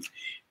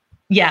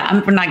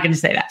 We're not going to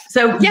say that.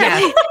 So we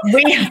Sally,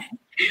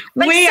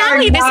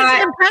 are this is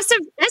an impressive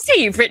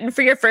essay you've written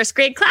for your first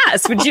grade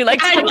class. Would you like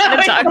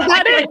to talk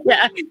about it?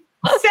 Yeah.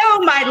 So,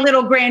 my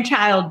little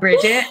grandchild,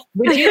 Bridget,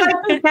 would you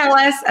like to tell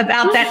us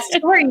about that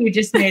story you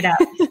just made up?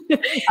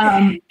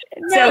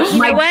 So, you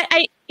know what?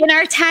 In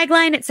our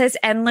tagline, it says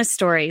endless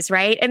stories,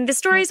 right? And the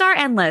stories are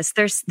endless.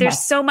 There's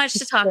so much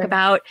to talk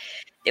about.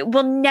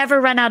 We'll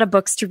never run out of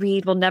books to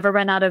read. We'll never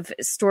run out of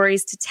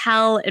stories to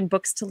tell and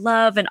books to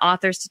love and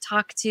authors to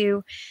talk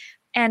to.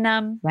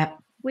 And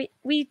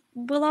we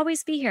will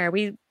always be here.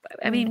 We're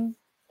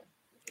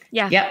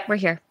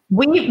here.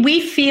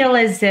 We feel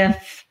as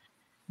if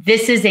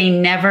this is a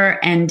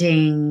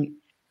never-ending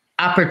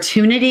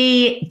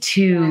opportunity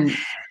to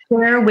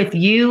share with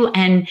you.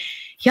 And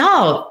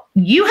y'all,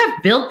 you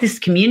have built this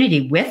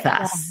community with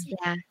us.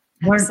 Yeah,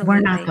 we're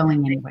not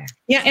going anywhere.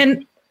 Yeah.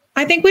 And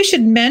I think we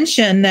should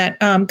mention that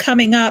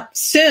coming up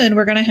soon,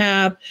 we're going to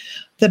have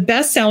the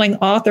best-selling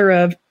author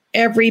of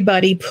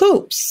Everybody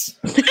Poops.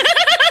 First,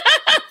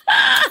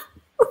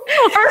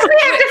 we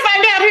have to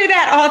find out who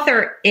that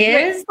author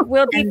is.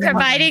 We'll be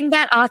providing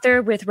that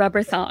author with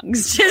rubber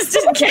thongs, just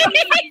in case.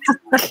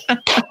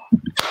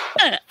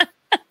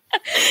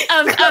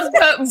 of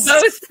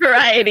both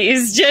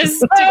varieties, just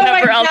to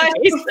cover all the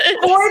bases.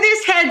 Before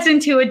this heads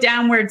into a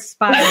downward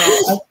spiral,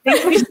 I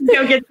think we should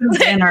go get some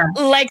dinner.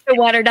 Like the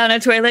water down a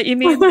toilet, you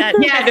mean? That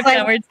kind of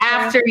downward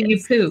after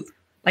you poop.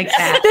 Like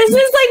that. This is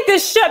like the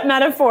ship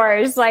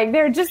metaphors. Like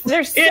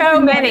there's so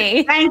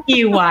many. Thank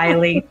you,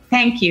 Wiley.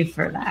 Thank you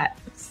for that.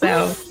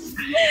 So,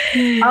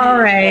 all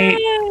right.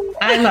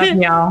 I love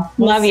y'all.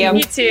 Love you.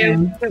 Me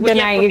too. Good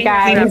night, you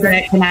guys.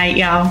 Good night,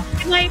 y'all.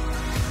 Good night.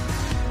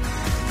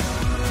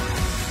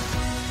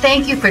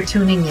 Thank you for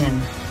tuning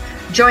in.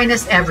 Join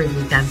us every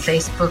week on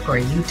Facebook or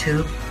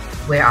YouTube,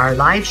 where our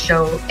live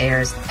show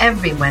airs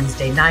every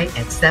Wednesday night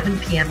at 7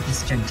 p.m.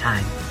 Eastern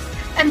Time.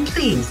 And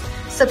please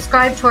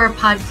subscribe to our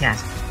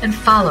podcast and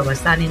follow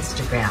us on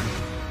Instagram.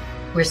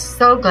 We're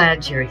so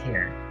glad you're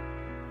here.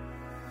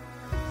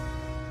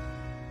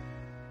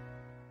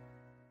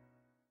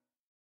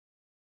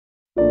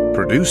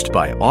 Produced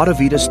by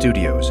Audavita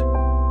Studios.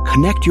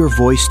 Connect your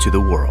voice to the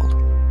world.